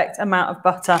perfect amount of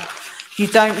butter. You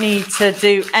don't need to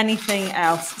do anything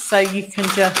else. So you can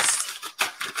just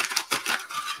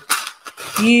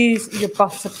use your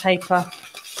butter paper.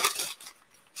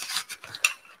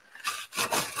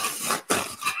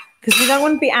 Because you don't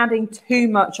want to be adding too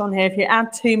much on here. If you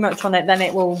add too much on it, then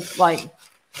it will like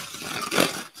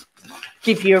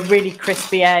give you a really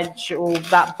crispy edge, or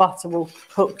that butter will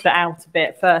cook that out a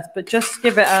bit first. But just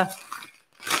give it a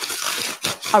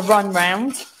run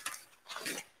round,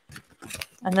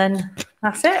 and then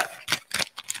that's it.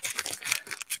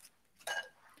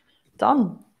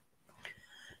 Done.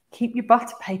 Keep your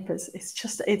butter papers.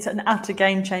 It's an utter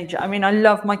game changer. I mean, I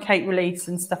love my cake release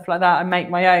and stuff like that. I make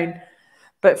my own.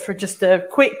 But for just a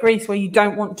quick grease where you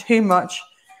don't want too much,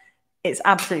 it's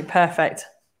absolutely perfect.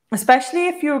 Especially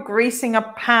if you're greasing a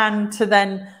pan to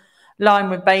then line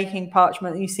with baking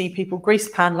parchment. You see people grease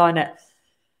pan line it.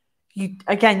 You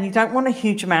don't want a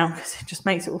huge amount because it just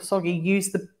makes it all soggy.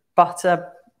 Use the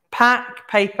butter pack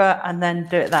paper and then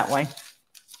do it that way.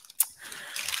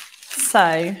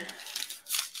 So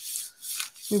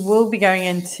we will be going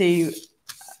into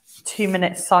 2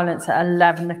 minutes silence at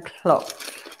 11 o'clock.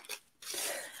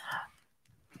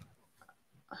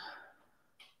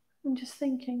 I'm just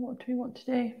thinking, what do we want to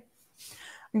do?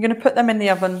 I'm going to put them in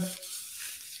the oven,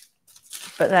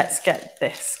 but let's get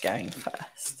this going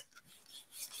first.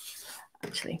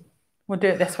 Actually, we'll do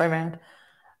it this way around.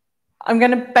 I'm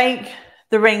going to bake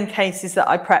the ring cases that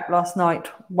I prepped last night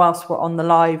whilst we're on the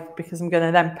live, because I'm going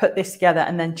to then put this together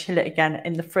and then chill it again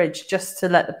in the fridge just to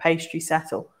let the pastry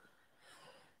settle.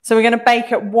 So we're going to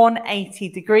bake at 180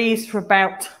 degrees for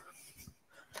about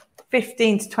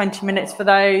 15 to 20 minutes for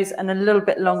those, and a little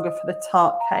bit longer for the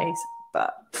tart case.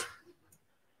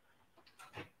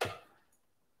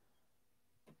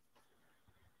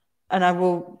 And I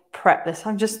will prep this.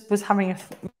 I just was having a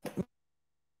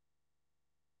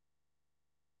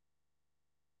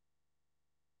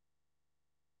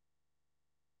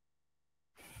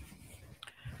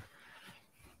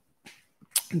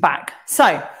back.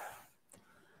 So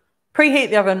preheat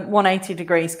the oven 180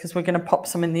 degrees because we're going to pop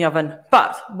some in the oven.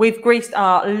 But we've greased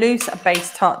our loose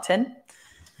base tart tin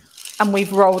and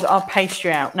we've rolled our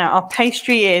pastry out. Now our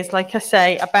pastry is, like I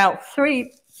say, about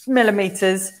 3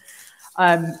 millimeters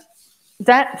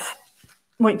depth,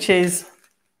 which is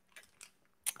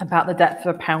about the depth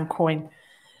of a pound coin.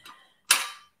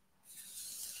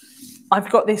 I've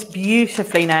got this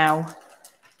beautifully now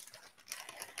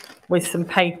with some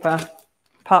paper,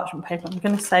 parchment paper. I'm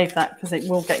going to save that because it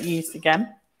will get used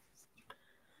again.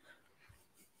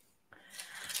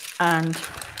 And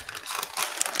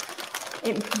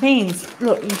it means,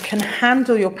 look, you can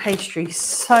handle your pastry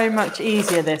so much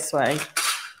easier this way.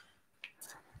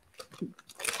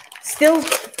 Still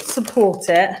support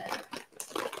it,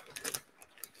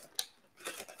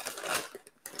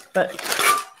 but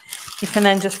you can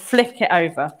then just flick it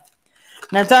over.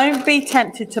 Now don't be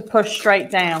tempted to push straight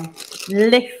down.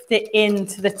 Lift it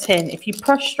into the tin. If you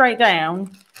push straight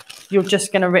down, you're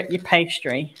just going to rip your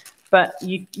pastry. But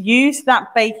you use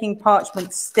that baking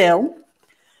parchment still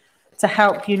to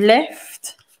help you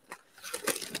lift,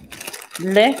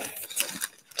 lift,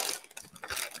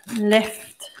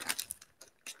 lift,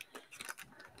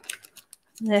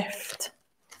 lift,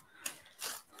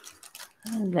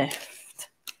 and lift.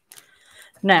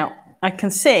 Now, I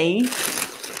can see,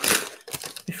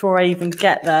 before I even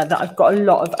get there, that I've got a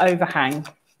lot of overhang.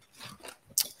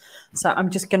 So I'm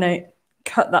just going to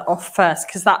cut that off first,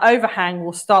 because that overhang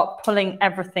will start pulling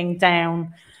everything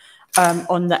down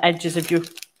on the edges of your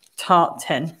tart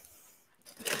tin.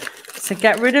 So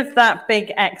get rid of that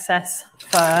big excess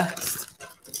first,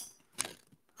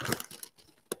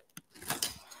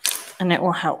 and it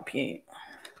will help you.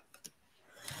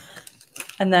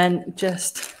 And then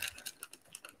just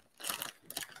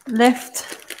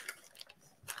lift.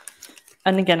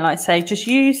 And again, like I say, just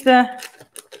use the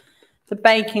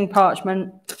baking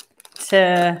parchment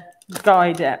to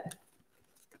guide it.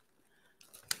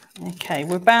 Okay,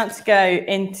 we're about to go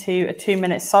into a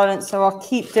 2-minute silence, so I'll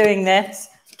keep doing this,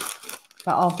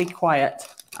 but I'll be quiet.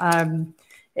 It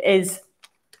is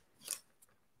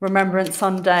Remembrance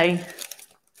Sunday,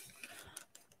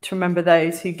 to remember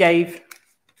those who gave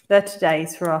their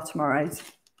todays for our tomorrows.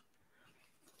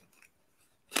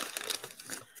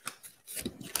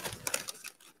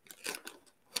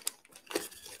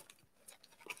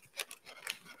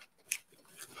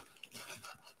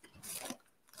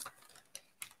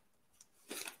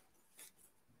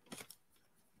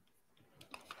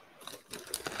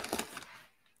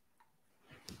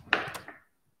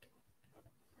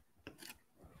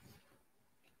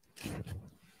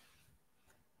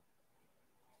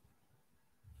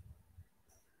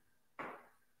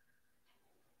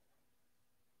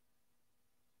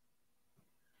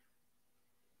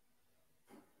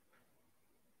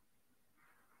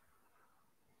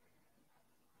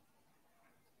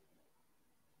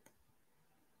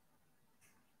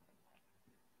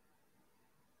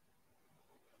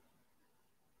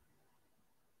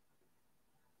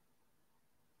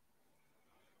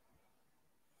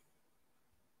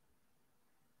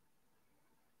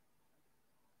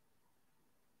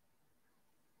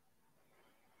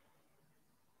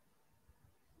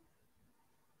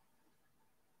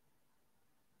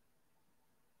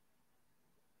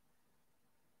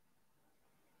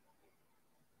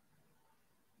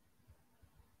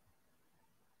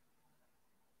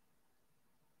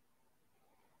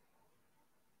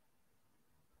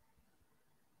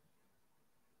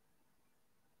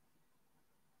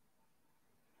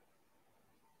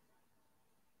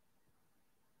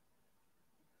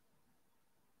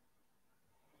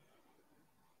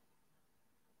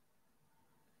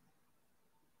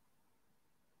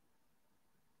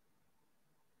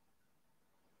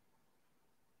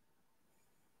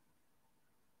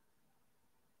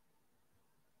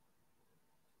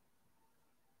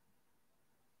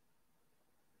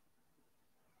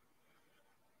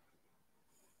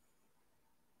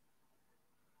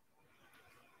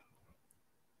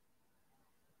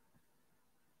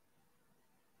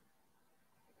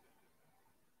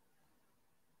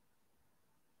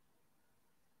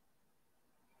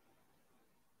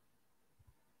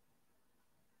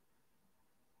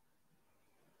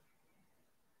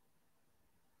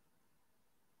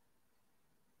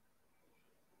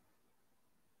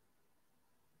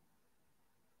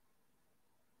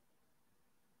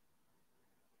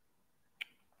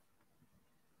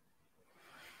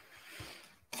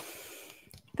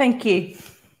 Thank you.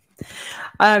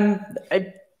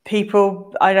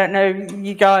 People, I don't know,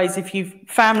 you guys, if you've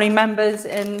family members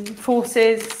in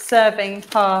forces serving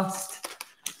past,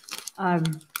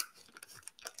 and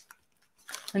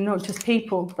not just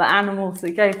people, but animals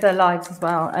that gave their lives as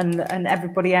well, and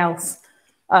everybody else,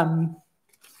 for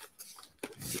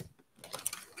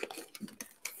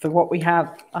what we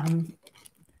have.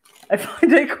 I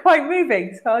find it quite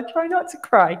moving, so I'll try not to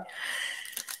cry.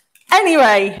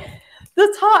 Anyway,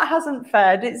 the tart hasn't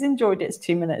fared. It's enjoyed its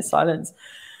 2-minute silence.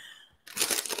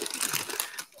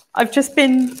 I've just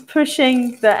been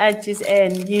pushing the edges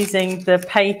in using the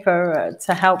paper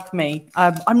to help me.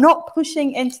 I'm not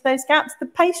pushing into those gaps. The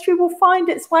pastry will find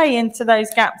its way into those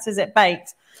gaps as it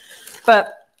bakes.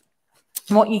 But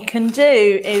what you can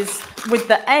do is, with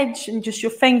the edge and just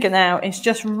your finger now, is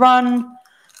just run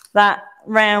that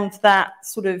round that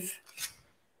sort of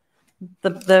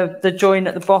the join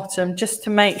at the bottom, just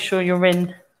to make sure you're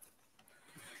in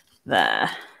there.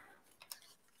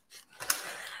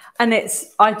 And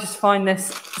I just find this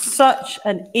such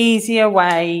an easier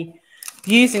way,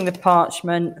 using the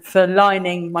parchment, for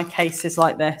lining my cases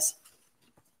like this.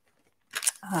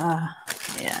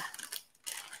 Yeah.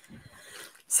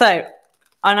 So,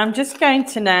 and I'm just going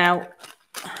to now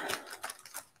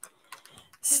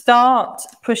start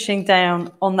pushing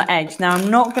down on the edge. Now, I'm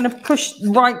not going to push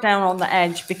right down on the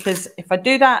edge, because if I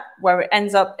do that, where it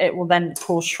ends up, it will then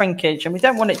cause shrinkage, and we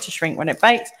don't want it to shrink when it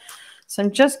bakes. So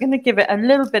I'm just going to give it a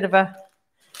little bit of a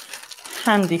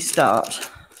handy start.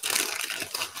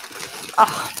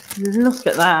 Oh, look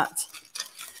at that.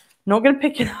 Not going to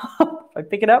pick it up. If I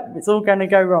pick it up, it's all going to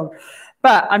go wrong.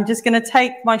 But I'm just going to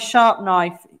take my sharp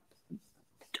knife,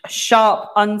 a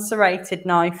sharp, unserrated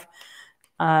knife,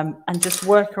 and just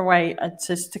work away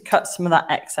just to cut some of that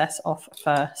excess off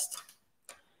first.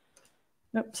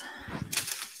 Oops.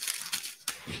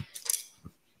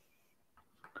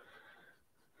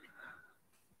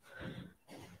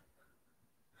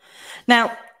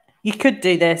 Now, you could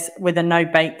do this with a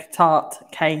no-bake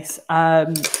tart case.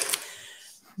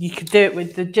 You could do it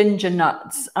with the ginger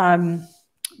nuts.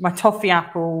 My toffee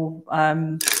apple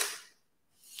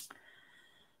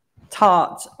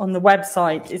tart on the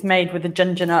website is made with a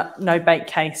ginger nut no-bake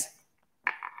case.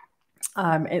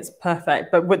 It's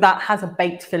perfect, but that has a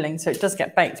baked filling, so it does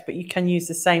get baked, but you can use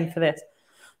the same for this.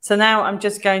 So now I'm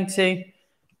just going to,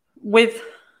 with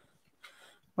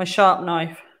my sharp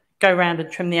knife, go around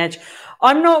and trim the edge.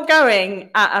 I'm not going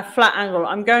at a flat angle.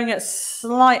 I'm going at a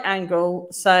slight angle,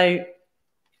 so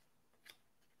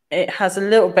it has a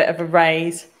little bit of a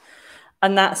raise,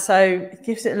 and that's so it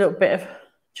gives it a little bit of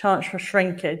chance for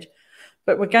shrinkage.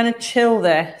 But we're going to chill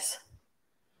this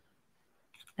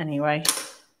anyway.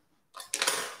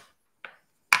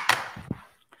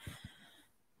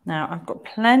 Now I've got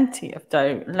plenty of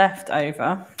dough left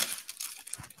over.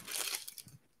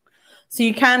 So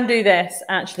you can do this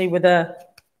actually with a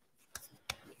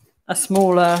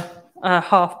smaller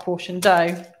half portion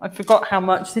dough. I forgot how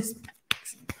much this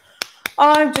makes.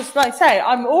 I'm just, like I say,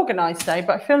 I'm organised today,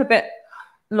 but I feel a bit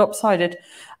lopsided.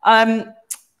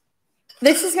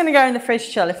 This is going to go in the fridge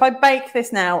chill. If I bake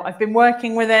this now, I've been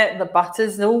working with it, the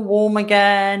butter's all warm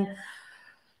again.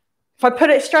 If I put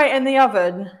it straight in the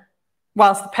oven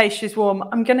whilst the pastry's warm,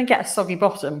 I'm going to get a soggy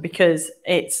bottom because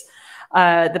it's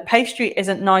the pastry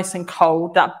isn't nice and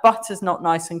cold, that butter's not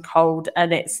nice and cold,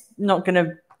 and it's not going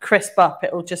to crisp up.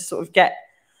 It'll just sort of get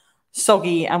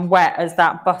soggy and wet as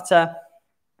that butter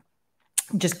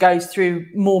just goes through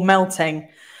more melting.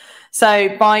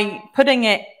 So by putting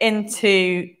it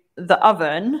into the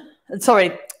oven,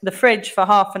 sorry, the fridge for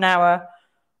half an hour,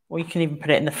 or you can even put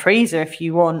it in the freezer if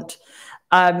you want,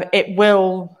 it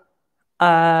will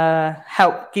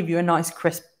help give you a nice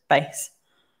crisp base,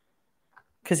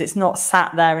 because it's not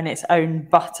sat there in its own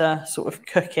butter sort of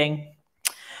cooking.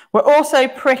 We're also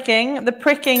pricking. The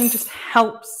pricking just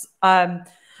helps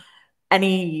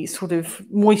any sort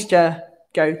of moisture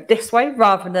go this way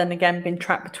rather than, again, being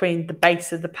trapped between the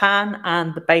base of the pan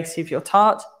and the base of your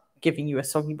tart, giving you a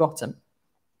soggy bottom.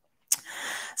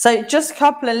 So just a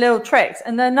couple of little tricks,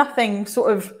 and they're nothing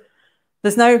sort of,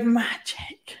 there's no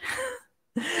magic.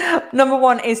 Number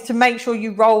one is to make sure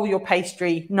you roll your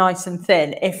pastry nice and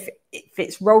thin. If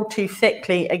it's rolled too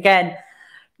thickly, again,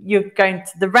 you're going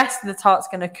to, the rest of the tart's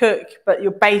going to cook, but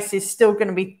your base is still going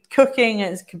to be cooking.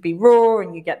 It could be raw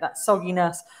and you get that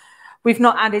sogginess. We've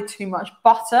not added too much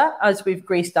butter as we've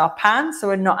greased our pan, so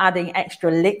we're not adding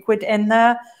extra liquid in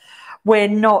there. We're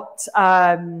not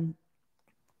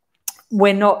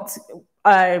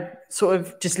sort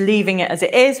of just leaving it as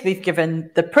it is. We've given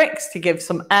the pricks to give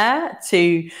some air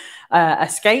to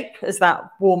escape as that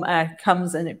warm air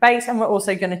comes and it bakes, and we're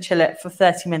also going to chill it for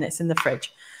 30 minutes in the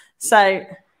fridge. So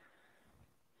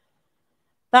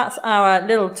that's our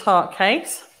little tart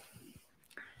case.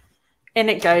 In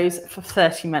it goes for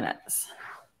 30 minutes.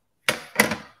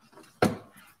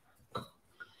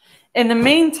 In the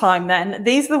meantime then,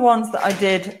 these are the ones that I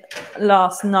did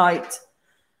last night,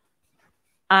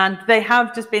 and they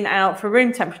have just been out for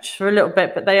room temperature for a little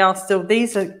bit, but they are still,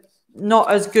 these are not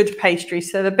as good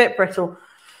pastries, so they're a bit brittle.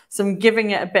 So I'm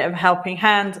giving it a bit of a helping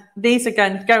hand. These are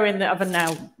going to go in the oven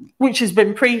now, which has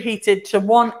been preheated to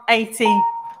 180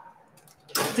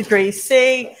 degrees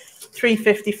C,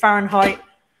 350 Fahrenheit.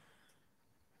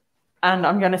 And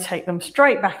I'm going to take them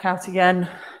straight back out again.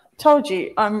 Told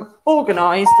you I'm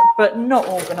organised, but not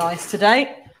organised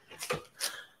today.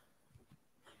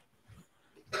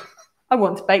 I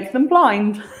want to bake them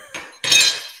blind.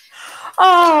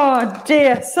 Oh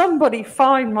dear, somebody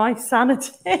find my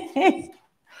sanity.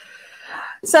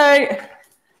 So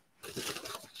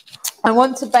I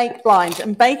want to bake blind,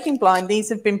 and baking blind, these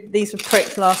were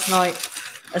pricked last night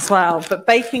as well, but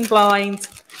baking blind,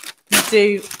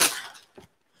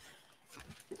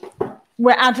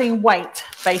 we're adding weight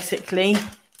basically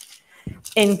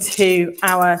into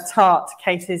our tart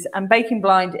cases, and baking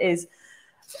blind is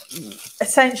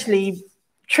essentially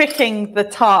tricking the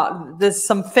tart. There's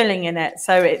some filling in it,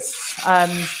 so it's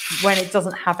when it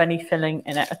doesn't have any filling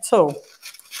in it at all.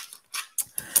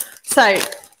 So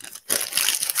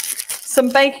some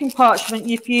baking parchment,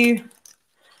 if you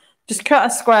Just cut a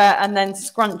square and then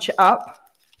scrunch it up.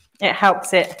 It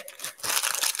helps it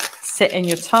sit in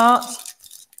your tart.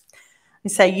 You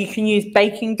say you can use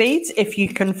baking beads if you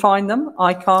can find them.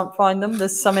 I can't find them.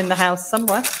 There's some in the house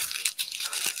somewhere.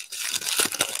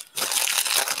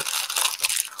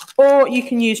 Or you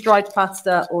can use dried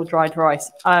pasta or dried rice,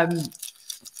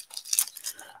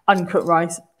 uncooked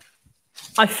rice.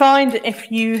 I find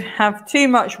if you have too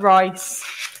much rice,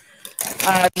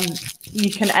 you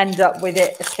can end up with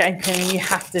it escaping and you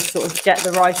have to sort of get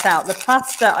the rice out. The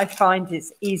pasta, I find,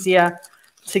 is easier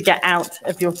to get out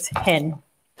of your tin.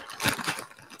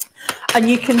 And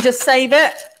you can just save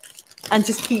it and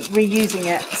just keep reusing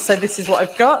it. So this is what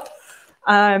I've got.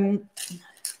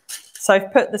 So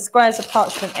I've put the squares of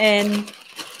parchment in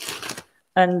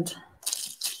and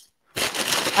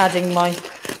adding my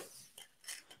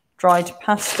dried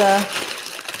pasta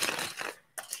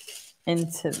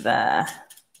into there.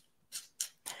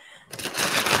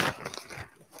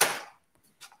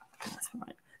 That's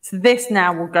right. So this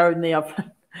now will go in the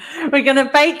oven. We're going to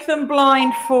bake them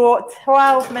blind for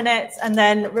 12 minutes and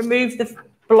then remove the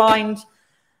blind,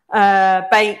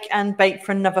 bake and bake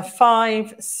for another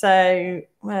 5. So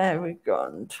where have we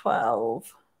gone?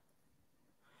 12.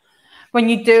 When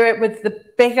you do it with the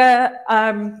bigger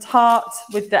tart,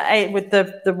 with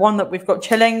the one that we've got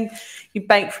chilling, you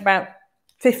bake for about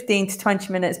 15 to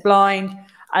 20 minutes blind,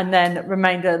 and then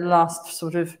remainder last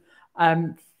sort of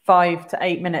 5 to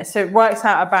 8 minutes. So it works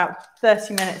out about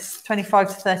 30 minutes, 25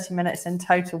 to 30 minutes in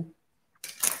total.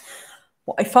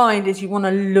 What I find is you want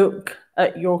to look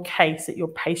at your case, at your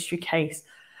pastry case.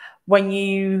 When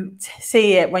you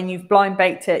see it, when you've blind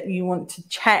baked it, you want to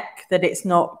check that it's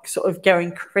not sort of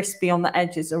going crispy on the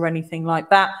edges or anything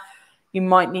like that. You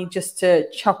might need just to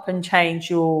chop and change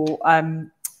your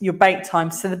bake time.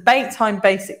 So the bake time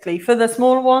basically for the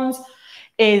smaller ones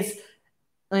is,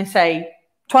 let me say,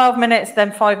 12 minutes,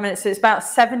 then 5 minutes. So it's about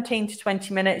 17 to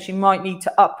 20 minutes. You might need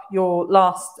to up your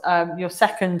your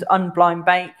second unblind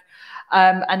bake.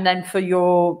 And then for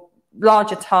your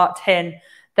larger tart tin,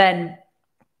 then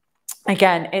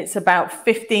again, it's about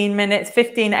 15 minutes,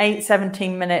 15, 8,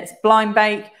 17 minutes blind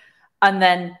bake, and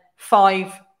then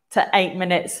 5 to 8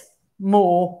 minutes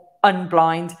more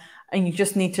unblind. And you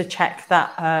just need to check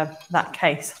that, that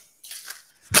case.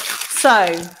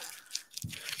 So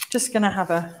just going to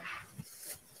have a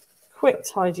quick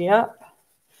tidy up.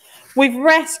 We've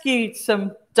rescued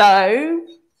some dough.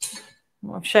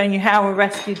 I've shown you how we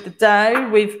rescued the dough.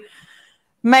 We've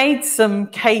made some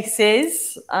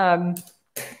cases. Yeah,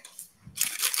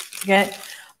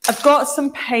 I've got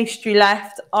some pastry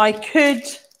left. I could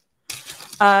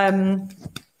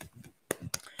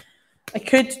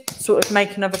sort of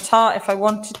make another tart if I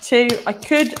wanted to. I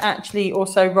could actually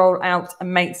also roll out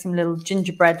and make some little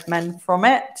gingerbread men from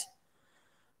it.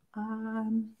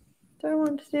 Don't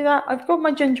want to do that. I've got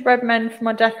my gingerbread men for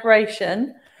my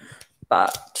decoration,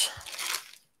 but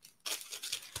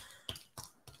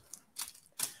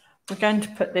we're going to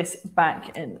put this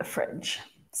back in the fridge.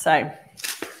 So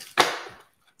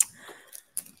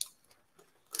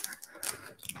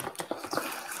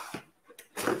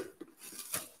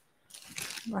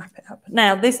wrap it up.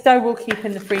 Now this dough will keep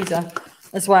in the freezer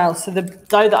as well. So the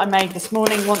dough that I made this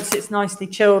morning, once it's nicely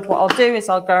chilled, what I'll do is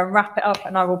I'll go and wrap it up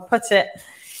and I will put it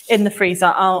in the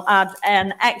freezer. I'll add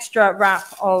an extra wrap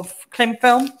of cling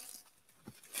film,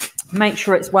 make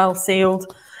sure it's well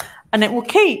sealed, and it will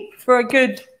keep for a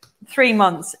good 3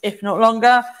 months, if not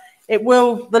longer. It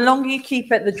will, the longer you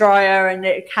keep it, the drier, and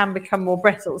it can become more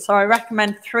brittle. So I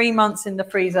recommend 3 months in the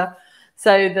freezer.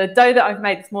 So the dough that I've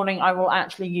made this morning, I will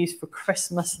actually use for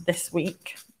Christmas this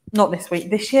week. Not this week,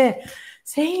 this year.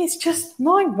 See, it's just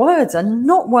my words are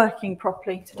not working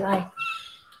properly today.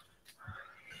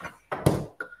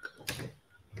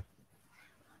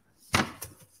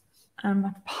 And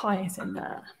my pie is in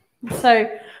there. So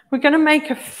we're going to make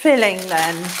a filling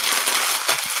then.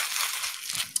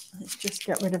 Let's just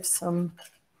get rid of some.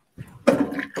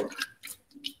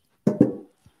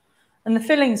 And the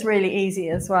filling's really easy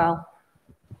as well.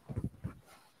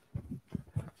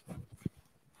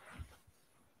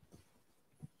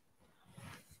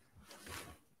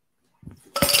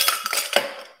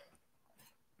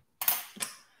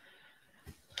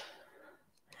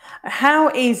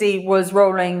 How easy was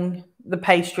rolling the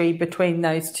pastry between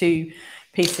those two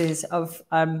pieces of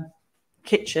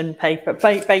kitchen paper,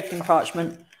 baking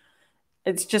parchment?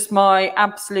 It's just my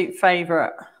absolute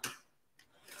favourite.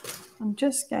 I'm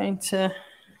just going to,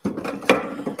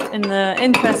 in the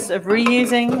interest of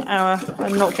reusing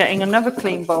and not getting another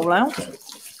clean bowl out,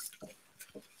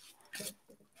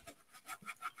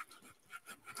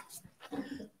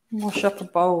 wash up a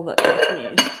bowl that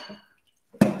I've used.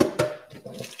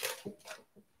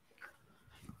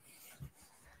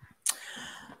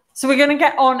 So we're going to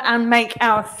get on and make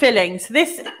our filling. So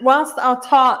this, whilst our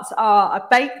tarts are a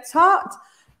baked tart,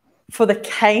 for the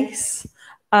case,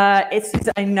 it's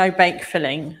a no-bake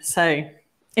filling. So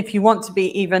if you want to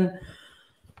be even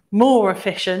more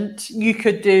efficient, you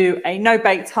could do a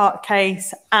no-bake tart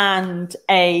case and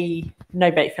a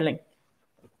no-bake filling.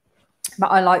 But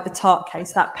I like the tart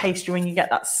case. That pastry, when you get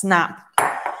that snap,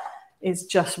 is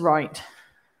just right.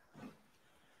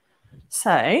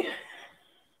 So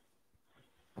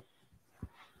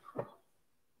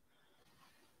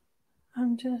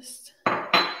I'm just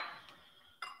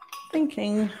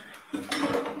thinking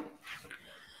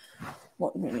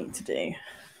what we need to do.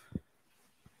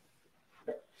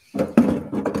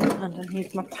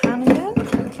 Underneath my pan again.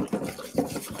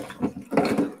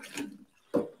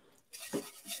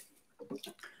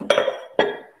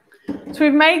 So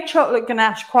we've made chocolate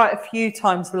ganache quite a few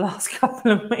times the last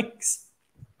couple of weeks.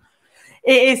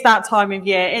 It is that time of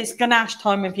year. It's ganache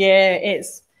time of year.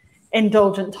 It's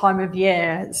indulgent time of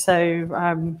year.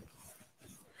 So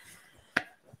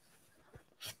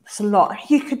it's a lot.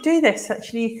 You could do this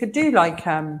actually. You could do like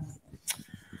a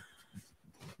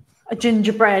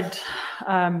gingerbread,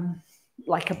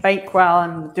 like a bakewell,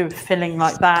 and do a filling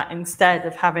like that instead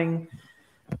of having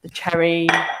the cherry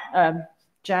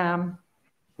jam.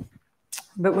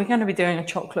 But we're going to be doing a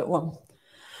chocolate one.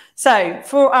 So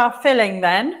for our filling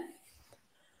then,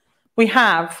 we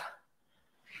have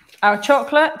our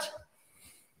chocolate,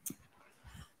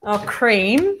 our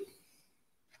cream,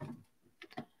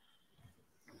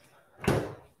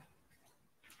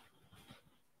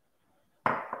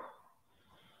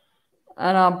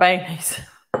 and our Bardelli'S,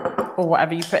 or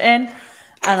whatever you put in,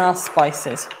 and our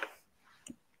spices.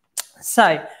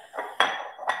 So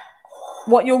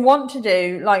what you'll want to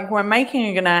do, like when making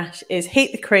a ganache, is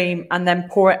heat the cream and then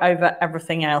pour it over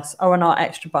everything else. Oh, and our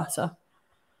extra butter.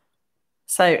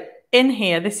 So in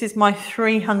here, this is my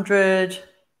 300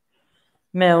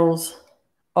 mils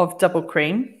of double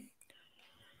cream.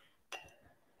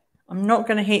 I'm not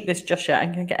going to heat this just yet.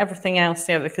 I'm going to get everything else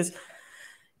together because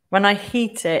when I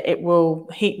heat it, it will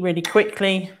heat really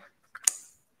quickly.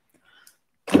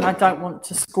 And I don't want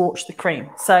to scorch the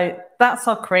cream. So that's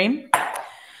our cream.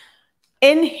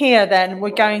 In here, then,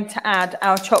 we're going to add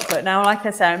our chocolate. Now, like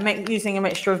I said, I'm using a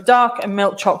mixture of dark and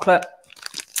milk chocolate.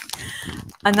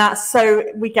 And that's so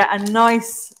we get a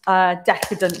nice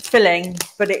decadent filling,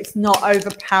 but it's not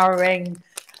overpowering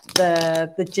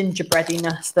the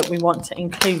gingerbreadiness that we want to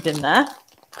include in there.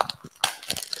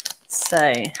 So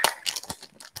I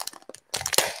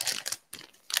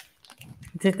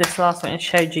did this last one and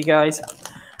showed you guys.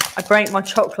 I break my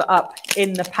chocolate up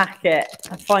in the packet.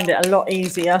 I find it a lot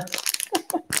easier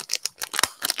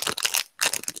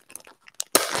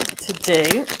to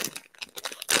do.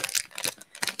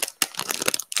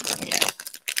 Yeah.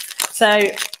 So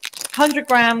 100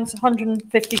 grams,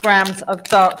 150 grams of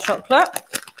dark chocolate.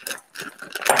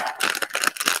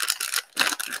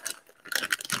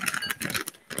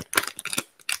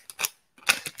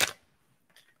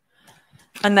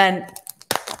 And then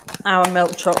our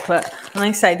milk chocolate. And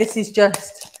I say this is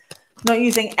just not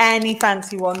using any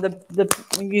fancy one.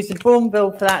 We used a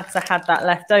Bourneville for that because I had that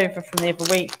left over from the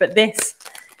other week. But this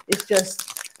is just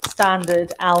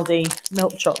standard Aldi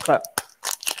milk chocolate.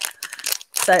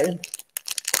 So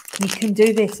you can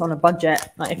do this on a budget.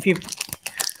 Like if you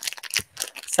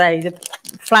say the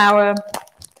flour,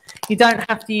 you don't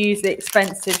have to use the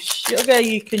expensive sugar.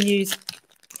 You can use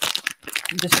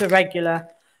just a regular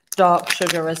dark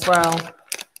sugar as well.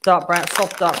 Dark brown,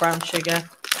 soft dark brown sugar.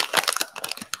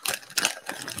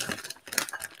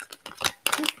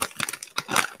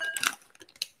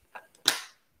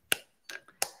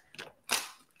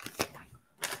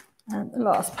 And the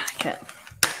last packet.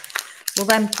 We'll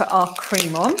then put our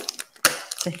cream on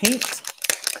to heat.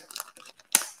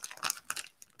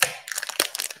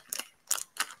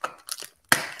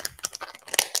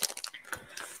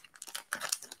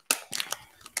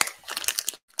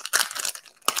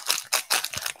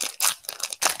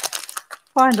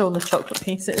 Find all the chocolate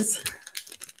pieces.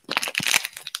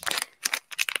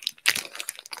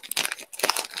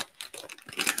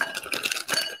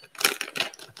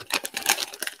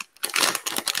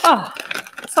 Oh,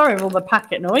 sorry for all the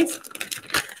packet noise.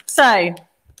 So,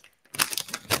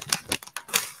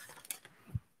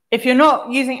 if you're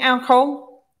not using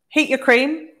alcohol, heat your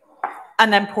cream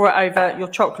and then pour it over your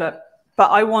chocolate.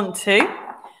 But I want to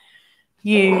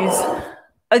use,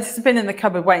 it's been in the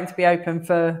cupboard waiting to be open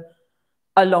for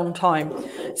a long time.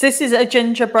 So this is a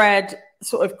gingerbread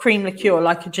sort of cream liqueur,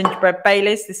 like a gingerbread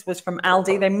Bardelli'S. This was from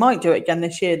Aldi. They might do it again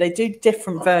this year. They do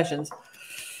different versions.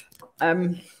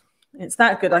 It's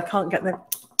that good. I can't get the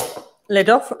lid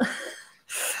off.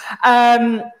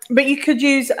 But you could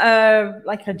use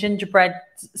like a gingerbread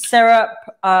syrup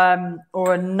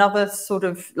or another sort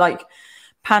of like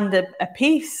panda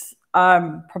épice.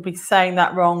 Probably saying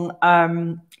that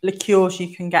wrong. Liqueurs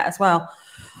you can get as well.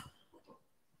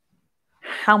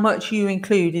 How much you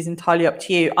include is entirely up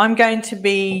to you. I'm going to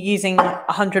be using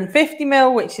 150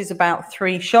 ml, which is about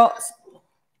 3 shots.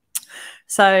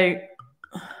 So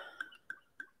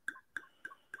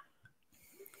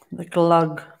the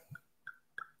glug.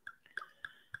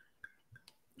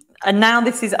 And now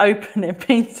this is open. It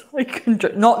means I can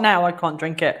drink. Not now, I can't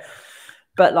drink it.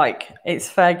 But like, it's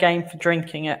fair game for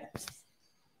drinking it.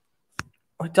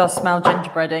 Oh, it does smell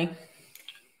gingerbready.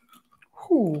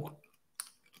 Ooh.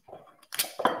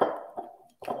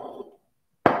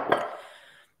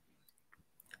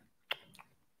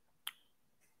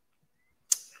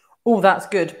 Oh, that's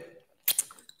good.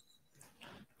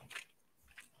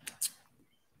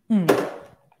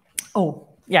 Oh,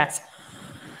 yes.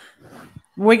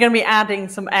 We're going to be adding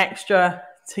some extra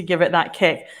to give it that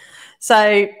kick.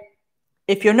 So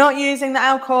if you're not using the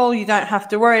alcohol, you don't have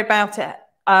to worry about it.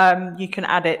 You can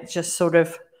add it just sort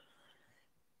of,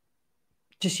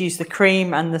 just use the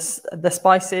cream and the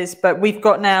spices. But we've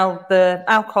got now the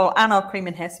alcohol and our cream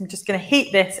in here. So I'm just going to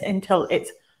heat this until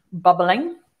it's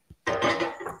bubbling.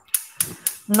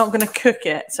 I'm not going to cook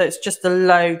it, so it's just a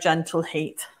low, gentle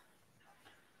heat.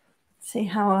 See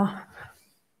how our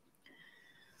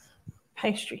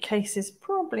pastry cases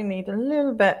probably need a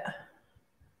little bit.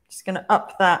 Just going to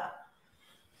up that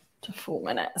to 4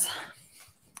 minutes.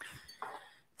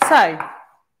 So,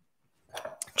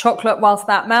 chocolate, whilst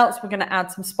that melts, we're going to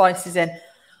add some spices in.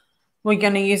 We're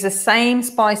going to use the same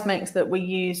spice mix that we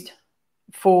used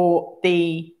for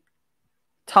the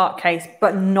tart case,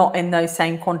 but not in those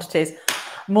same quantities.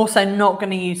 I'm also not going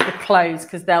to use the cloves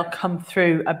because they'll come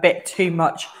through a bit too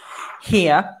much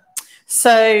here.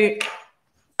 So,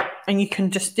 and you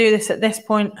can just do this at this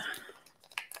point.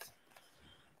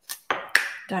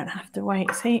 Don't have to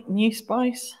wait. See, new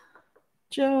spice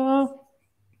jar.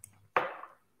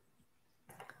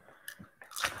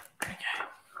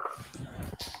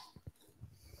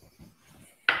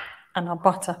 And our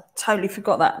butter. Totally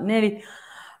forgot that. Nearly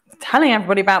telling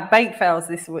everybody about bake fails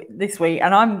this week,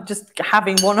 and I'm just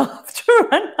having one after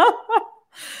another.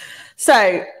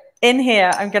 So in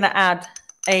here, I'm going to add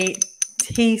a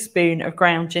teaspoon of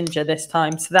ground ginger this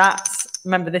time. So that's,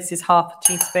 remember, this is half a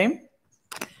teaspoon.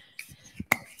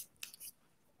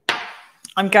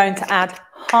 I'm going to add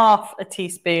half a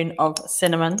teaspoon of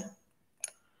cinnamon.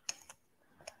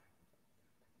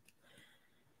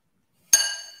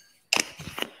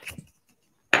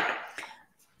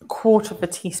 Quarter of a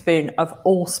teaspoon of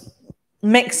all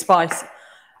mixed spice.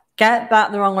 Get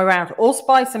that the wrong way around.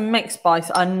 Allspice and mixed spice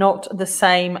are not the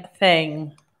same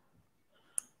thing.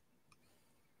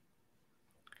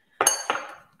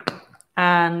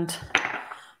 And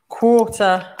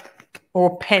quarter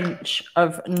or pinch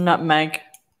of nutmeg.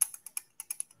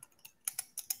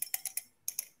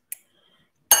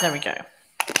 There we go.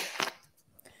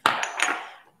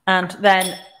 And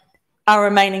then our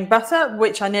remaining butter,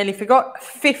 which I nearly forgot,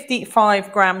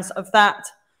 55 grams of that.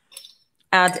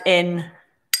 Add in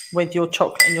with your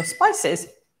chocolate and your spices.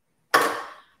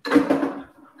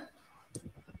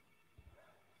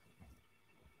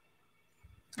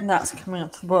 And that's coming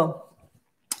up to the boil.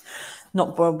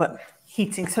 Not boil, but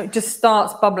heating. So it just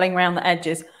starts bubbling around the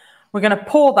edges. We're going to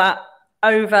pour that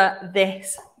over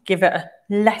this,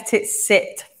 let it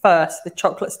sit first. The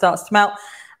chocolate starts to melt,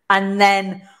 and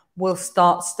then we'll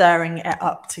start stirring it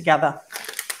up together.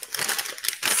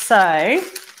 So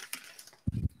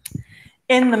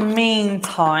in the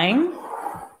meantime,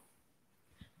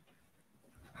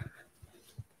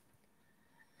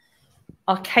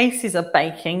 our cases are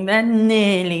baking. They're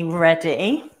nearly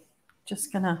ready.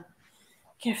 Just going to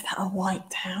give that a wipe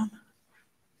down.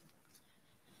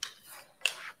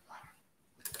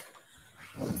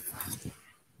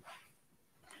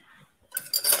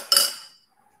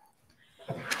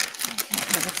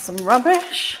 Some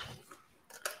rubbish.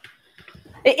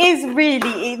 It is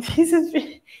really,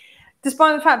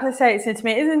 despite the fact I say it's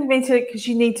intimate, it isn't intimate because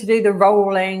you need to do the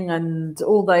rolling, and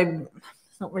although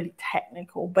it's not really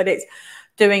technical, but it's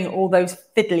doing all those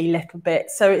fiddly little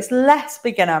bits. So it's less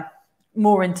beginner,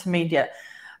 more intermediate.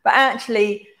 But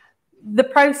actually, the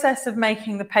process of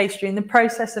making the pastry and the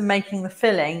process of making the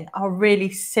filling are really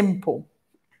simple.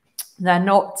 They're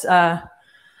not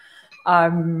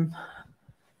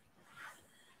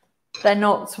they're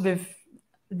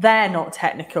not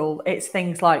technical. It's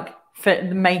things like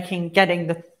getting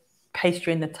the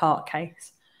pastry in the tart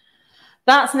case.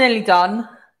 That's nearly done.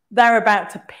 They're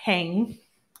about to ping.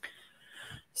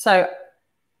 So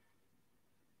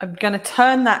I'm going to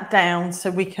turn that down so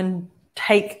we can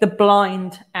take the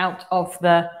blind out of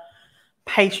the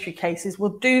pastry cases.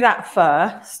 We'll do that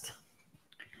first.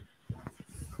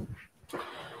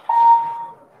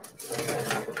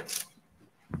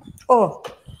 Oh,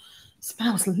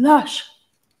 smells lush.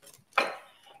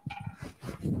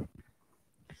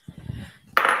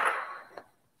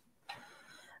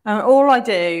 And all I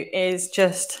do is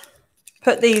just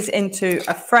put these into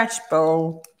a fresh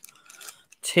bowl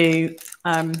to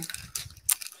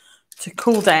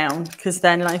cool down, because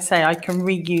then, like I say, I can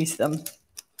reuse them.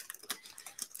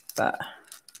 But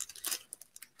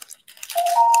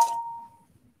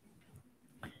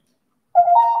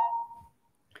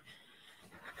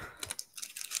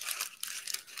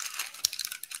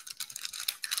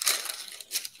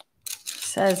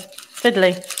says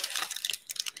fiddly.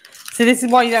 So this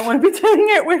is why you don't want to be doing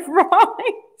it with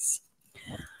rice.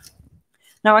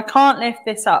 Now I can't lift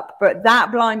this up, but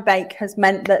that blind bake has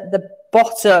meant that the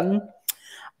bottom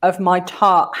of my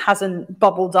tart hasn't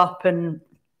bubbled up and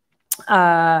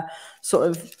sort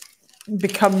of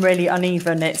become really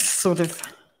uneven. It's sort of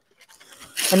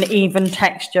an even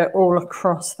texture all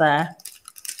across there.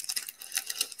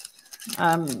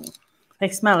 They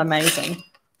smell amazing.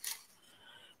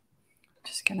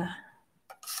 Just gonna.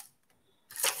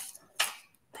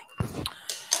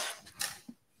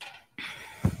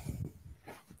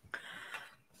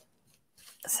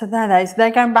 So there those.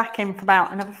 They're going back in for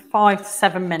about another 5 to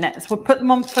 7 minutes. We'll put them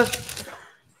on for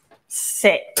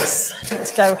 6.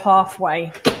 Let's go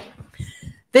halfway.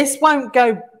 This won't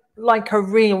go like a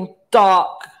real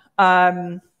dark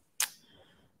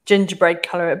gingerbread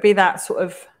colour. It'll be that sort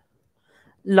of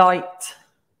light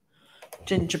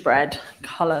gingerbread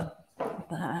colour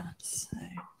there. So,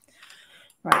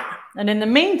 right. And in the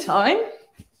meantime,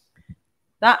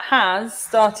 that has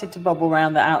started to bubble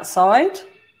around the outside.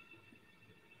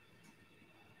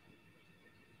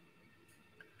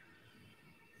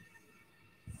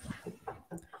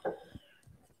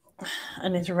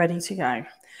 And is ready to go.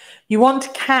 You want to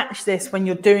catch this when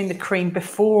you're doing the cream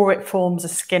before it forms a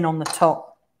skin on the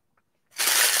top.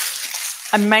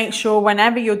 And make sure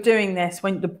whenever you're doing this,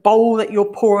 when the bowl that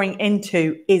you're pouring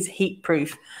into is heat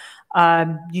proof.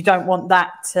 You don't want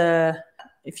that to,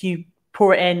 if you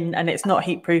pour it in and it's not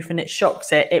heat proof and it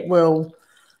shocks it, it will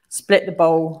split the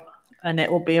bowl and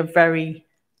it will be a very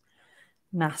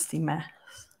nasty mess.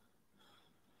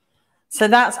 So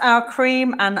that's our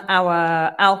cream and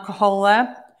our alcohol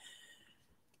there.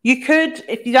 You could,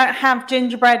 if you don't have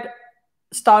gingerbread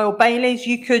style Bailey's,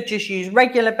 you could just use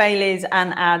regular Bailey's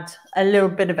and add a little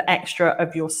bit of extra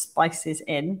of your spices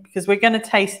in, because we're going to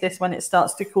taste this when it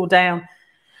starts to cool down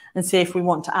and see if we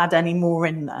want to add any more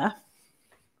in there.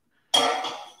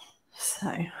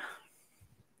 So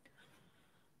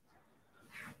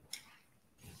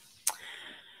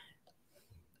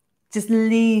just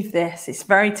leave this. It's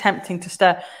very tempting to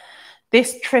stir.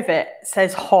 This trivet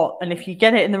says hot, and if you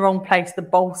get it in the wrong place, the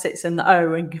bowl sits in the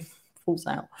O and falls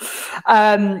out.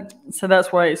 So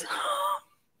that's why it's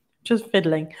just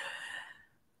fiddling.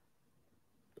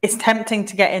 It's tempting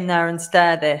to get in there and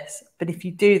stir this, but if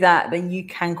you do that, then you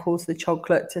can cause the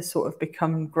chocolate to sort of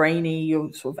become grainy.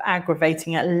 You're sort of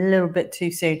aggravating it a little bit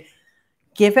too soon.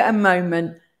 Give it a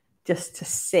moment just to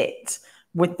sit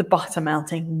with the butter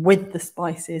melting, with the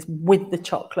spices, with the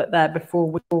chocolate there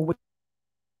before we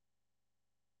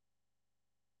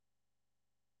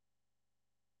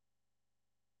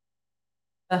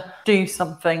do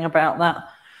something about that,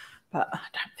 but I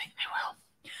don't think they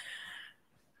will.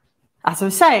 As I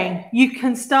was saying, you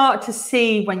can start to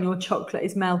see when your chocolate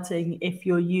is melting if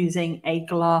you're using a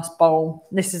glass bowl.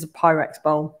 This is a Pyrex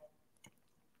bowl.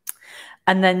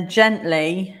 And then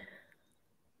gently,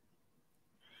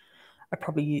 I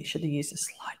probably should have used a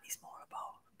slightly smaller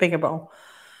bowl, bigger bowl.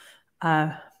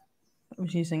 I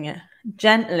was using it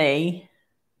gently.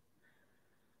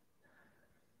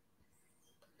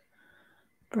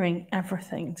 Bring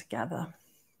everything together.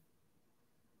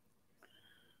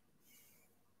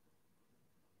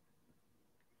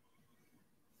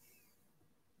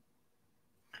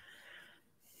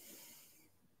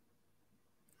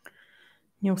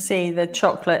 You'll see the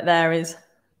chocolate there is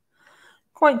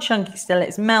quite chunky still.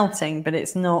 It's melting, but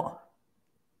it's not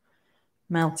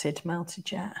melted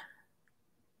yet.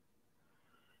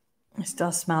 This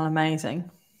does smell amazing.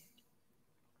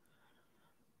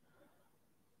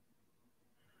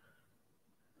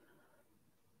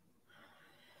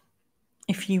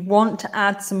 If you want to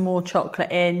add some more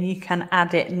chocolate in, you can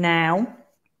add it now.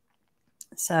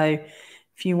 So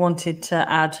if you wanted to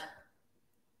add,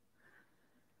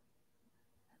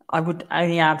 I would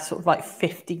only add sort of like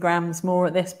 50 grams more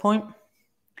at this point.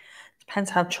 Depends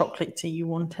how chocolatey you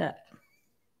want it.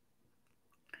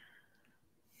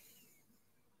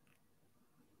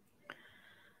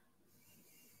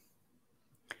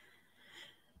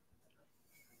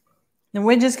 And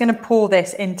we're just going to pour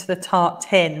this into the tart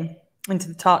tin, into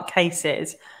the tart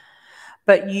cases.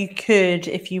 But you could,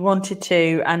 if you wanted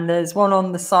to, and there's one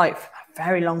on the site from a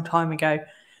very long time ago,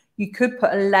 you could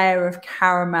put a layer of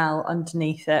caramel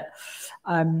underneath it.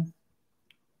 And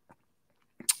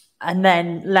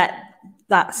then let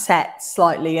that set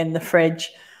slightly in the fridge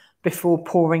before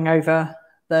pouring over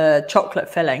the chocolate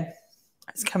filling.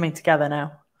 It's coming together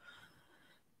now.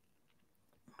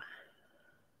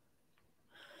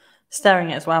 Stirring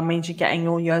it as well means you're getting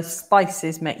all your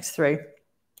spices mixed through.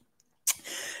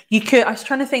 You could, I was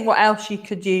trying to think what else you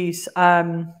could use,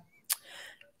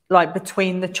 like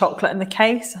between the chocolate and the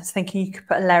case. I was thinking you could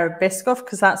put a layer of Biscoff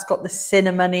because that's got the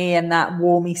cinnamony and that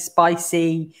warmy,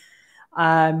 spicy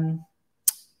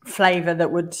flavour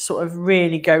that would sort of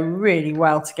really go really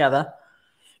well together.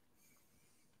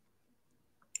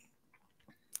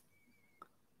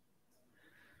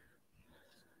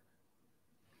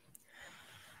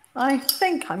 I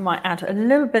think I might add a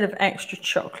little bit of extra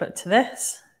chocolate to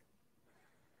this.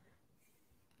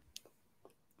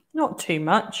 Not too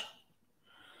much.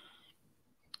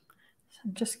 So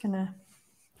I'm just going to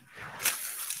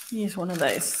use one of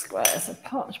those squares of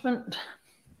parchment.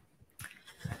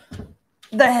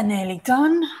 They're nearly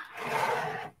done.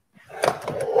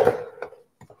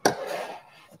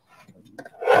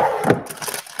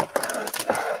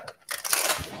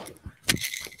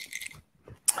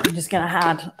 I'm just going to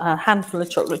add a handful of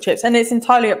chocolate chips, and it's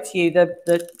entirely up to you.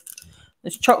 The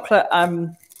chocolate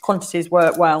quantities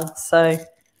work well, so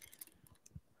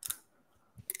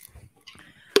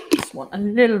just want a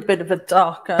little bit of a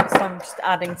darker. So I'm just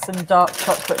adding some dark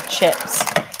chocolate chips.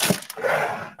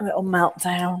 A little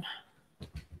meltdown.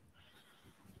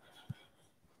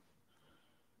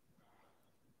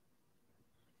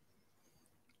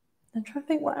 I'm trying to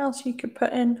think what else you could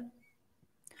put in.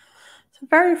 It's a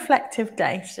very reflective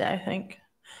day today, I think.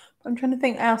 But I'm trying to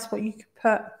think else what you could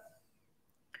put.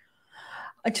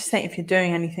 I just think if you're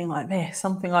doing anything like this,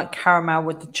 something like caramel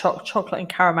with the chocolate and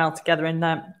caramel together in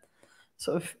that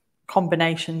sort of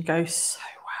combination goes so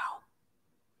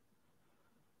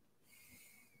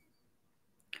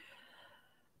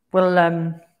well.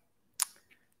 Well,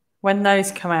 when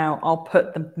those come out, I'll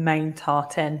put the main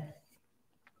tart in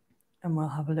and we'll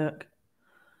have a look.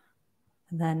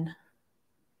 And then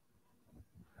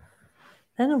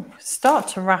it'll start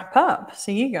to wrap up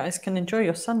so you guys can enjoy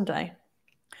your sundae.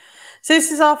 So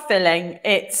this is our filling.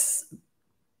 It's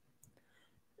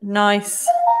nice.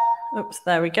 Oops,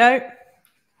 there we go.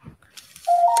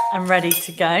 And ready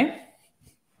to go. I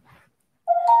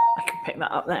can pick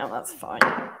that up now, that's fine.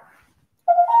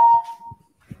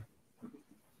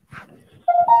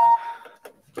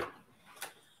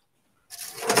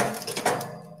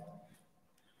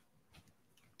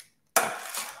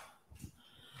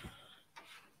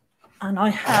 And I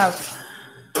have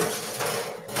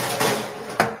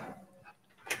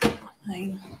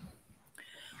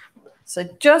so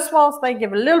just whilst they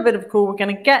give a little bit of cool, we're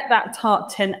going to get that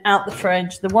tart tin out the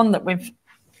fridge, the one that we've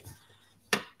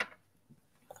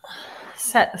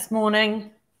set this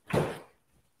morning.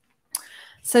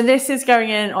 So this is going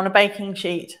in on a baking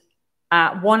sheet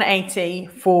at 180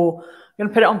 for, I'm going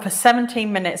to put it on for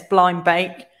 17 minutes blind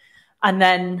bake, and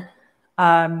then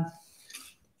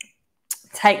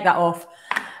take that off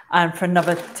and for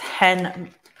another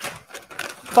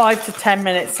 5 to 10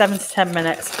 minutes, 7 to 10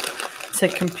 minutes to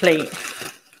complete.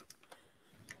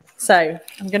 So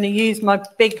I'm going to use my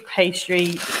big pastry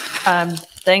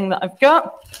thing that I've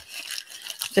got.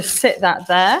 Just sit that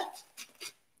there.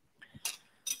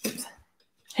 Oops.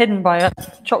 Hidden by a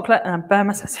chocolate, and I burn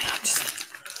myself. I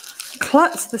just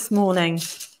clutched this morning.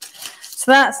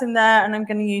 So that's in there, and I'm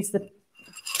going to use the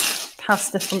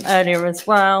pasta from earlier as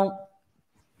well.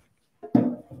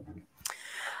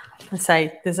 I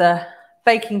say there's a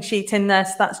baking sheet in there,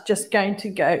 so that's just going to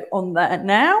go on there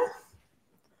now.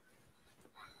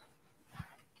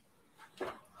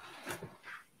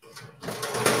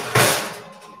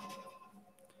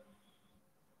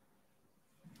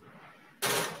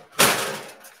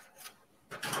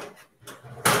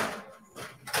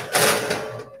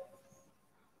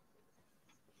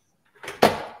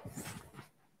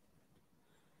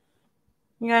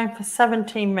 I'm going for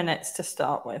 17 minutes to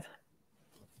start with.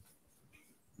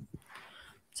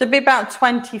 So it'd be about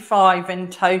 25 in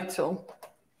total.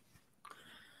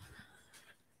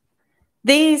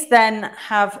 These then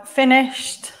have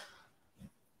finished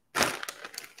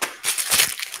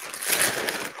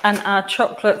And our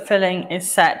chocolate filling is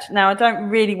set. Now, I don't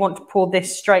really want to pour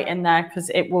this straight in there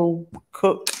because it will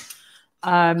cook.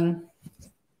 Now,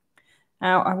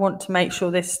 I want to make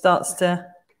sure this starts to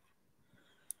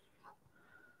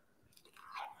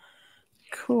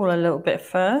cool a little bit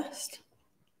first.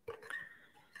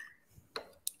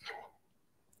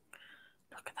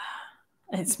 Look at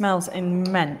that. It smells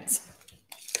immense.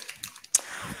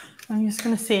 I'm just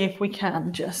going to see if we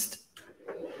can just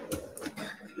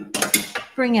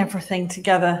bring everything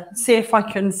together. See if I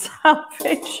can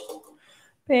salvage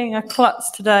being a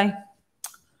klutz today.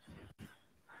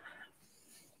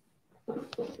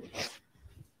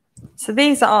 So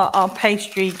these are our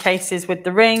pastry cases with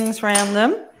the rings around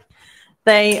them.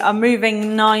 They are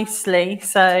moving nicely,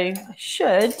 so I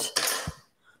should,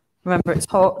 remember it's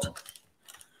hot,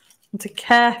 and to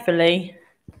carefully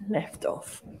lift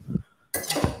off. Put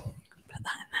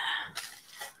that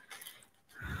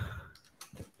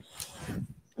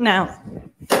in there. Now,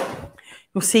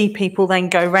 you'll see people then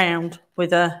go round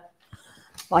with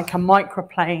like a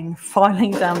microplane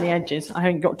filing down the edges. I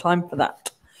haven't got time for that.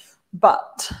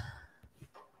 But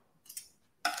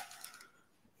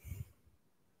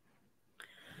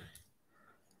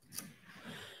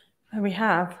there we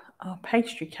have our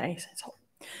pastry case. It's hot.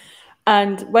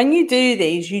 And when you do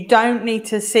these, you don't need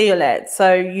to seal it.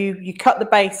 So you cut the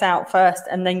base out first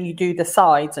and then you do the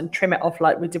sides and trim it off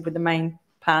like we did with the main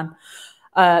pan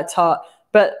tart.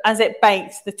 But as it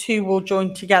bakes, the two will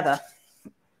join together.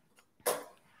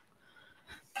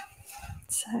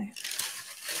 So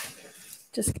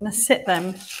just going to sit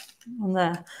them on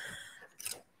there.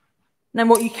 Then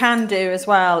what you can do as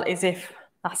well is if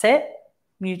that's it,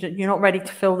 you're not ready to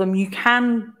fill them, you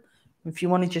can, if you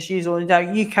want to just use all the dough,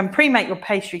 you can pre-make your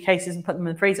pastry cases and put them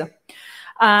in the freezer.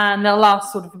 And they'll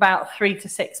last sort of about 3 to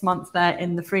 6 months there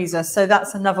in the freezer. So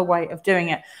that's another way of doing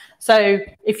it. So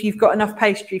if you've got enough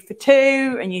pastry for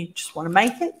 2 and you just want to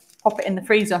make it, pop it in the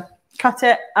freezer, cut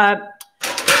it,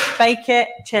 bake it,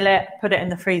 chill it, put it in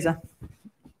the freezer.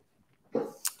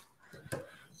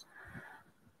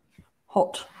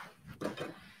 Hot.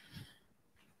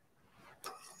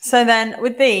 So then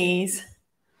with these,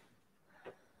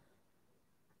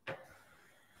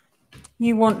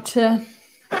 you want to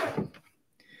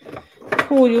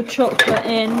pour your chocolate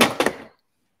in.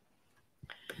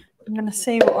 I'm going to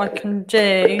see what I can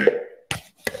do.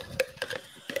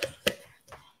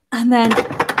 And then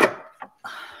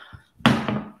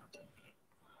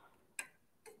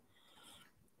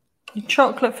your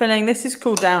chocolate filling, this is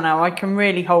cooled down now. I can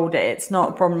really hold it. It's not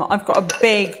a problem. I've got a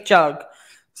big jug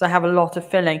because I have a lot of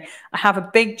filling. I have a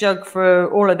big jug for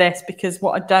all of this because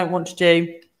what I don't want to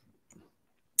do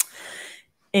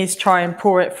is try and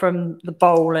pour it from the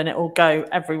bowl and it will go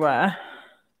everywhere.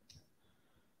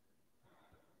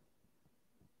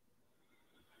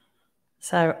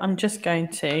 So I'm just going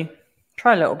to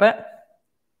try a little bit.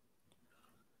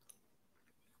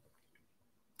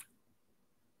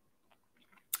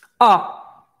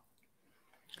 Ah,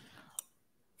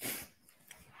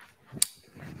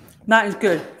 that is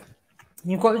good.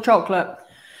 You've got the chocolate,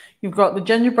 you've got the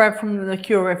gingerbread from the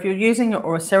liqueur if you're using it,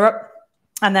 or a syrup,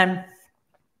 and then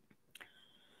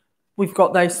we've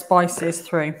got those spices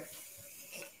through.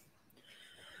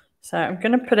 So I'm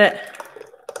going to put it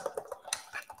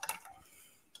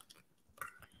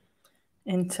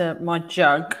into my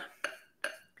jug.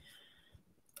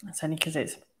 That's only because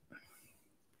it's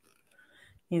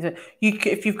easier.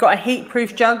 If you've got a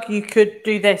heat-proof jug, you could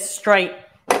do this straight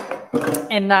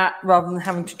in that rather than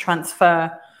having to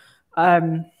transfer.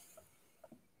 But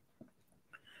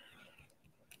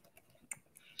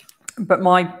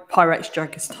my Pyrex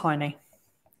jug is tiny.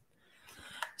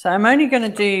 So I'm only going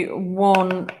to do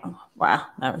one. Wow,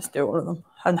 now let's do all of them.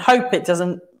 And hope it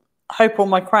doesn't, hope all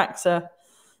my cracks are.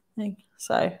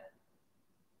 So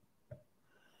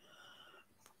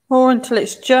more until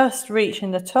it's just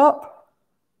reaching the top.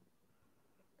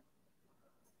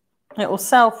 It will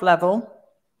self-level.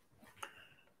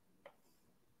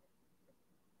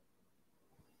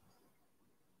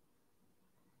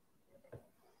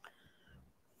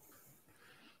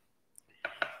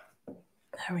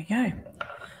 There we go.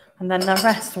 And then the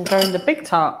rest will go in the big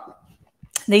tart.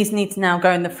 These need to now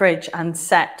go in the fridge and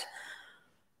set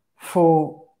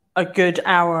for a good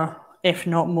hour, if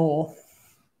not more.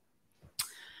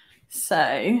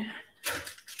 So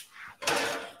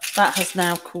that has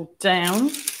now cooled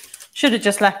down. Should have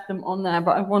just left them on there,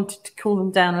 but I wanted to cool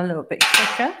them down a little bit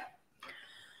quicker.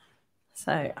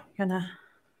 So I'm gonna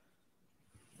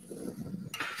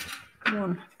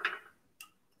 1,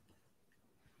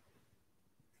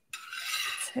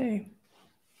 2,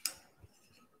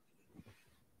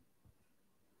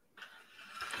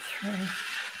 3,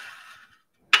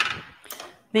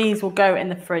 These will go in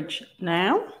the fridge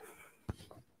now.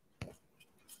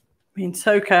 Being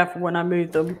so careful when I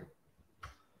move them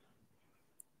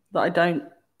that I don't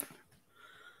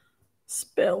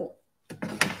spill.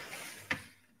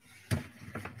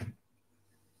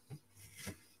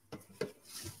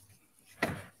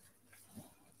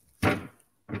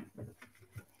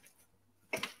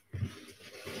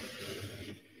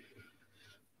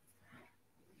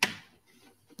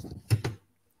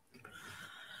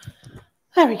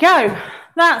 There we go.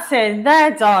 That's it.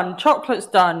 They're done. Chocolate's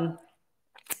done.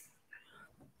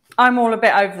 I'm all a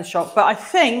bit over the shop, but I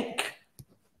think,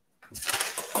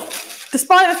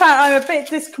 despite the fact I'm a bit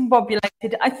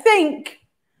discombobulated, I think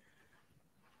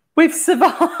we've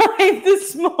survived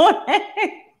this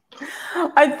morning.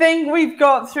 I think we've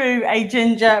got through a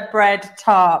gingerbread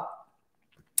tart.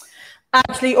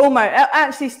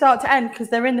 Actually start to end, because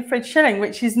they're in the fridge chilling,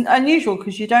 which is unusual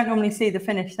because you don't normally see the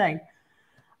finished thing.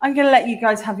 I'm going to let you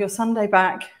guys have your Sunday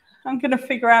back. I'm going to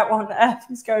figure out what on earth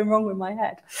is going wrong with my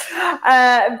head.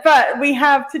 But we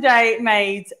have today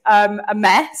made a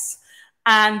mess,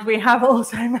 and we have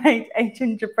also made a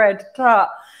gingerbread tart.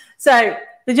 So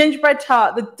the gingerbread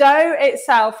tart, the dough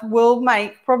itself will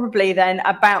make probably then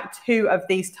about 2 of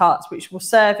these tarts, which will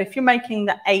serve, if you're making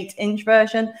the 8-inch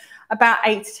version, about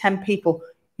 8 to 10 people.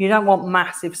 You don't want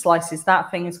massive slices. That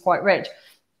thing is quite rich.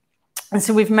 And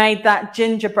so we've made that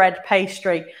gingerbread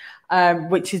pastry,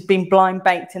 which has been blind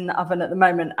baked in the oven at the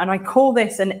moment. And I call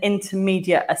this an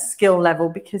intermediate, a skill level,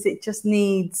 because it just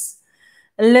needs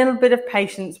a little bit of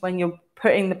patience when you're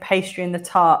putting the pastry in the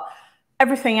tart.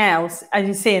 Everything else, as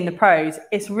you see in the pros,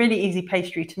 it's really easy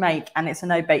pastry to make, and it's a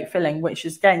no-bake filling, which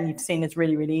is, again, you've seen is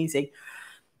really, really easy.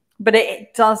 But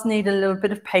it does need a little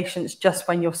bit of patience just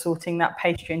when you're sorting that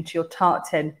pastry into your tart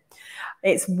tin.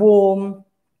 It's warm.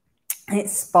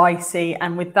 It's spicy,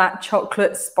 and with that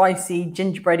chocolate spicy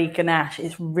gingerbready ganache,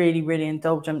 it's really, really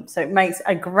indulgent. So it makes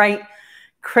a great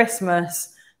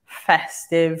Christmas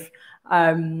festive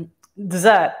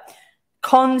dessert.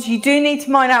 Cons, you do need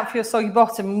to mind out for your soggy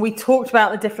bottom. We talked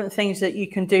about the different things that you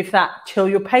can do for that. Chill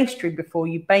your pastry before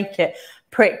you bake it.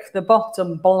 Prick the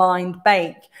bottom, blind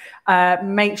bake.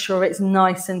 Make sure it's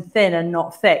nice and thin and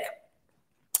not thick.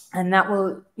 And that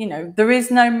will, you know, there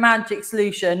is no magic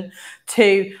solution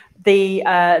to the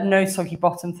no soggy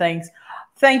bottom things.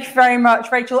 Thank you very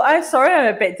much, Rachel. Oh, sorry,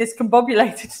 I'm a bit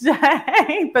discombobulated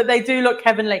today, but they do look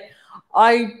heavenly.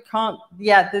 I can't,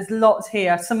 yeah, there's lots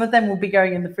here. Some of them will be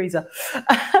going in the freezer.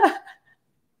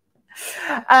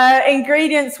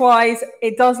 Ingredients wise,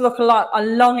 it does look a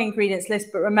long ingredients list,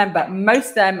 but remember, most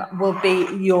of them will be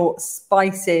your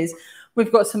spices.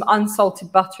 We've got some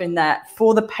unsalted butter in there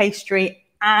for the pastry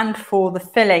and for the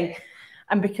filling.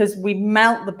 And because we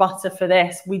melt the butter for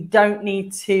this, we don't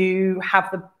need to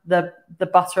have the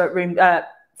butter at room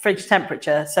fridge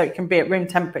temperature. So it can be at room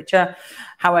temperature,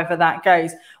 however that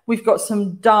goes. We've got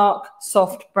some dark,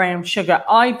 soft brown sugar.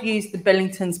 I've used the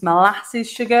Billington's molasses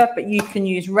sugar, but you can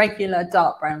use regular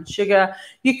dark brown sugar.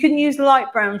 You can use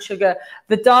light brown sugar.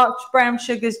 The dark brown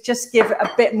sugars just give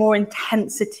a bit more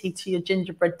intensity to your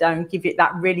gingerbread dough and give it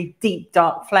that really deep,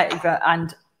 dark flavour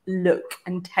and look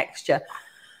and texture.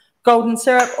 Golden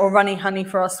syrup or runny honey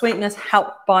for our sweetness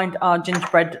help bind our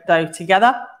gingerbread dough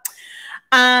together.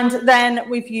 And then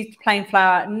we've used plain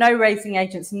flour, no raising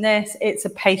agents in this. It's a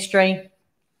pastry,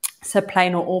 so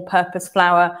plain or all-purpose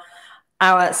flour.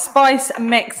 Our spice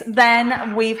mix,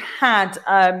 then we've had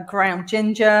ground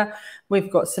ginger. We've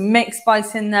got some mixed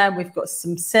spice in there. We've got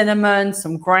some cinnamon,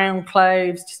 some ground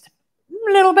cloves, just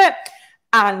a little bit,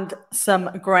 and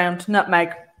some ground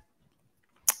nutmeg.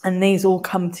 And these all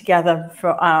come together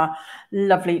for our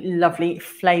lovely, lovely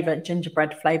flavour,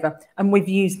 gingerbread flavour. And we've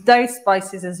used those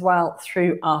spices as well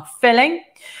through our filling,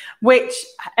 which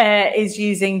is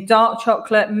using dark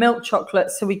chocolate, milk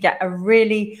chocolate. So we get a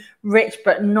really rich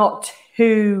but not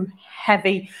too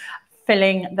heavy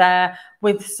filling there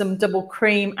with some double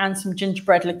cream and some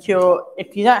gingerbread liqueur.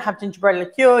 If you don't have gingerbread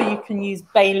liqueur, you can use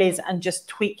Bardelli'S and just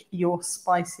tweak your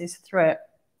spices through it.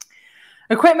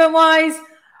 Equipment-wise,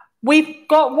 we've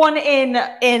got one in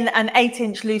an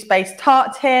 8-inch loose base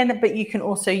tart tin, but you can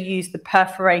also use the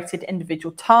perforated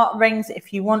individual tart rings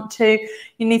if you want to.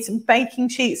 You need some baking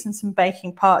sheets and some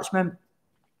baking parchment.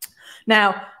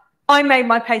 Now, I made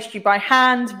my pastry by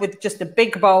hand with just a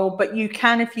big bowl, but you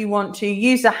can, if you want to,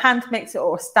 use a hand mixer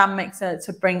or a stand mixer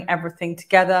to bring everything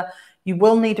together. You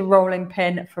will need a rolling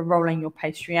pin for rolling your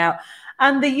pastry out.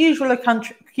 And the usual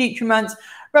accoutrements,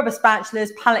 rubber spatulas,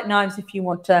 palette knives if you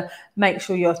want to make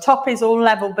sure your top is all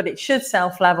level, but it should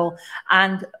self-level,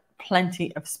 and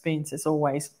plenty of spoons as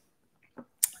always.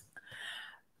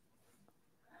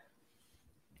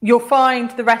 You'll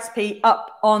find the recipe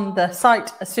up on the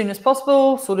site as soon as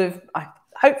possible,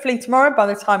 hopefully tomorrow by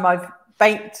the time I've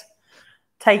baked,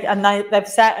 and they've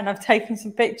set and I've taken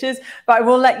some pictures, but I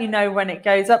will let you know when it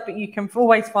goes up. But you can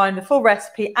always find the full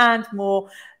recipe and more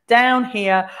down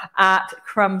here at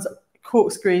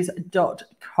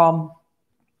crumbscorkscrews.com.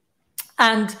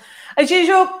 And as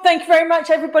usual, thank you very much,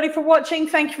 everybody, for watching.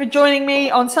 Thank you for joining me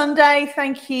on Sunday.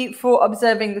 Thank you for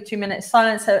observing the 2-minute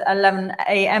silence at 11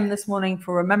 a.m. this morning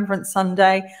for Remembrance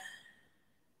Sunday.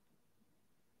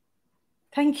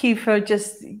 Thank you for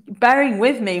just bearing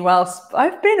with me whilst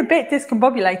I've been a bit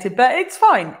discombobulated, but it's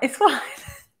fine. It's fine.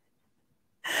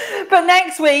 But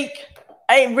next week,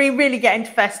 we really get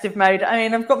into festive mode. I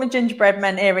mean, I've got my gingerbread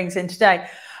men earrings in today,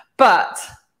 but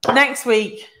next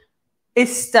week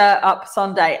is Stir Up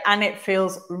Sunday, and it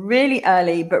feels really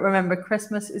early. But remember,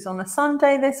 Christmas is on a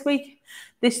Sunday this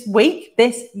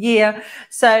year,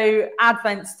 so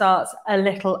Advent starts a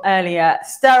little earlier.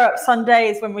 Stir Up Sunday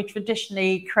is when we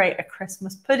traditionally create a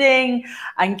Christmas pudding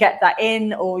and get that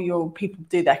in, or your people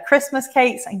do their Christmas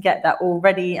cakes and get that all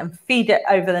ready and feed it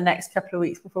over the next couple of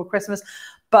weeks before Christmas.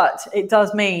 But it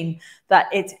does mean that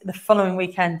the following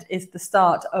weekend is the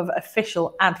start of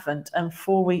official Advent and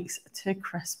 4 weeks to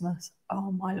Christmas.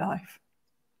 Oh, my life.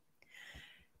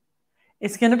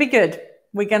 It's going to be good.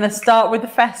 We're going to start with the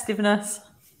festiveness,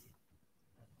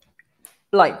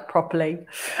 like properly.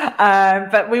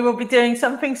 But we will be doing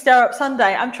something Stir Up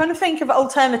Sunday. I'm trying to think of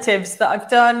alternatives that I've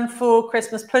done for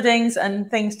Christmas puddings and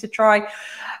things to try.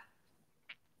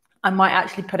 I might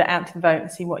actually put it out to the vote and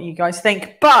see what you guys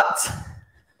think. But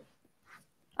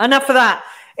enough of that.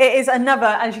 It is another,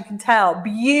 as you can tell,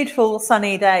 beautiful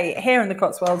sunny day here in the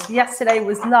Cotswolds. Yesterday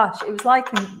was lush. It was like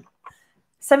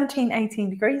 17, 18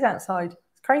 degrees outside.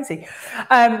 It's crazy.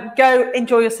 Go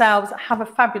enjoy yourselves. Have a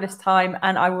fabulous time.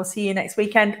 And I will see you next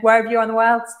weekend. Wherever you are in the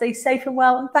world, stay safe and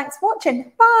well. And thanks for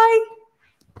watching. Bye.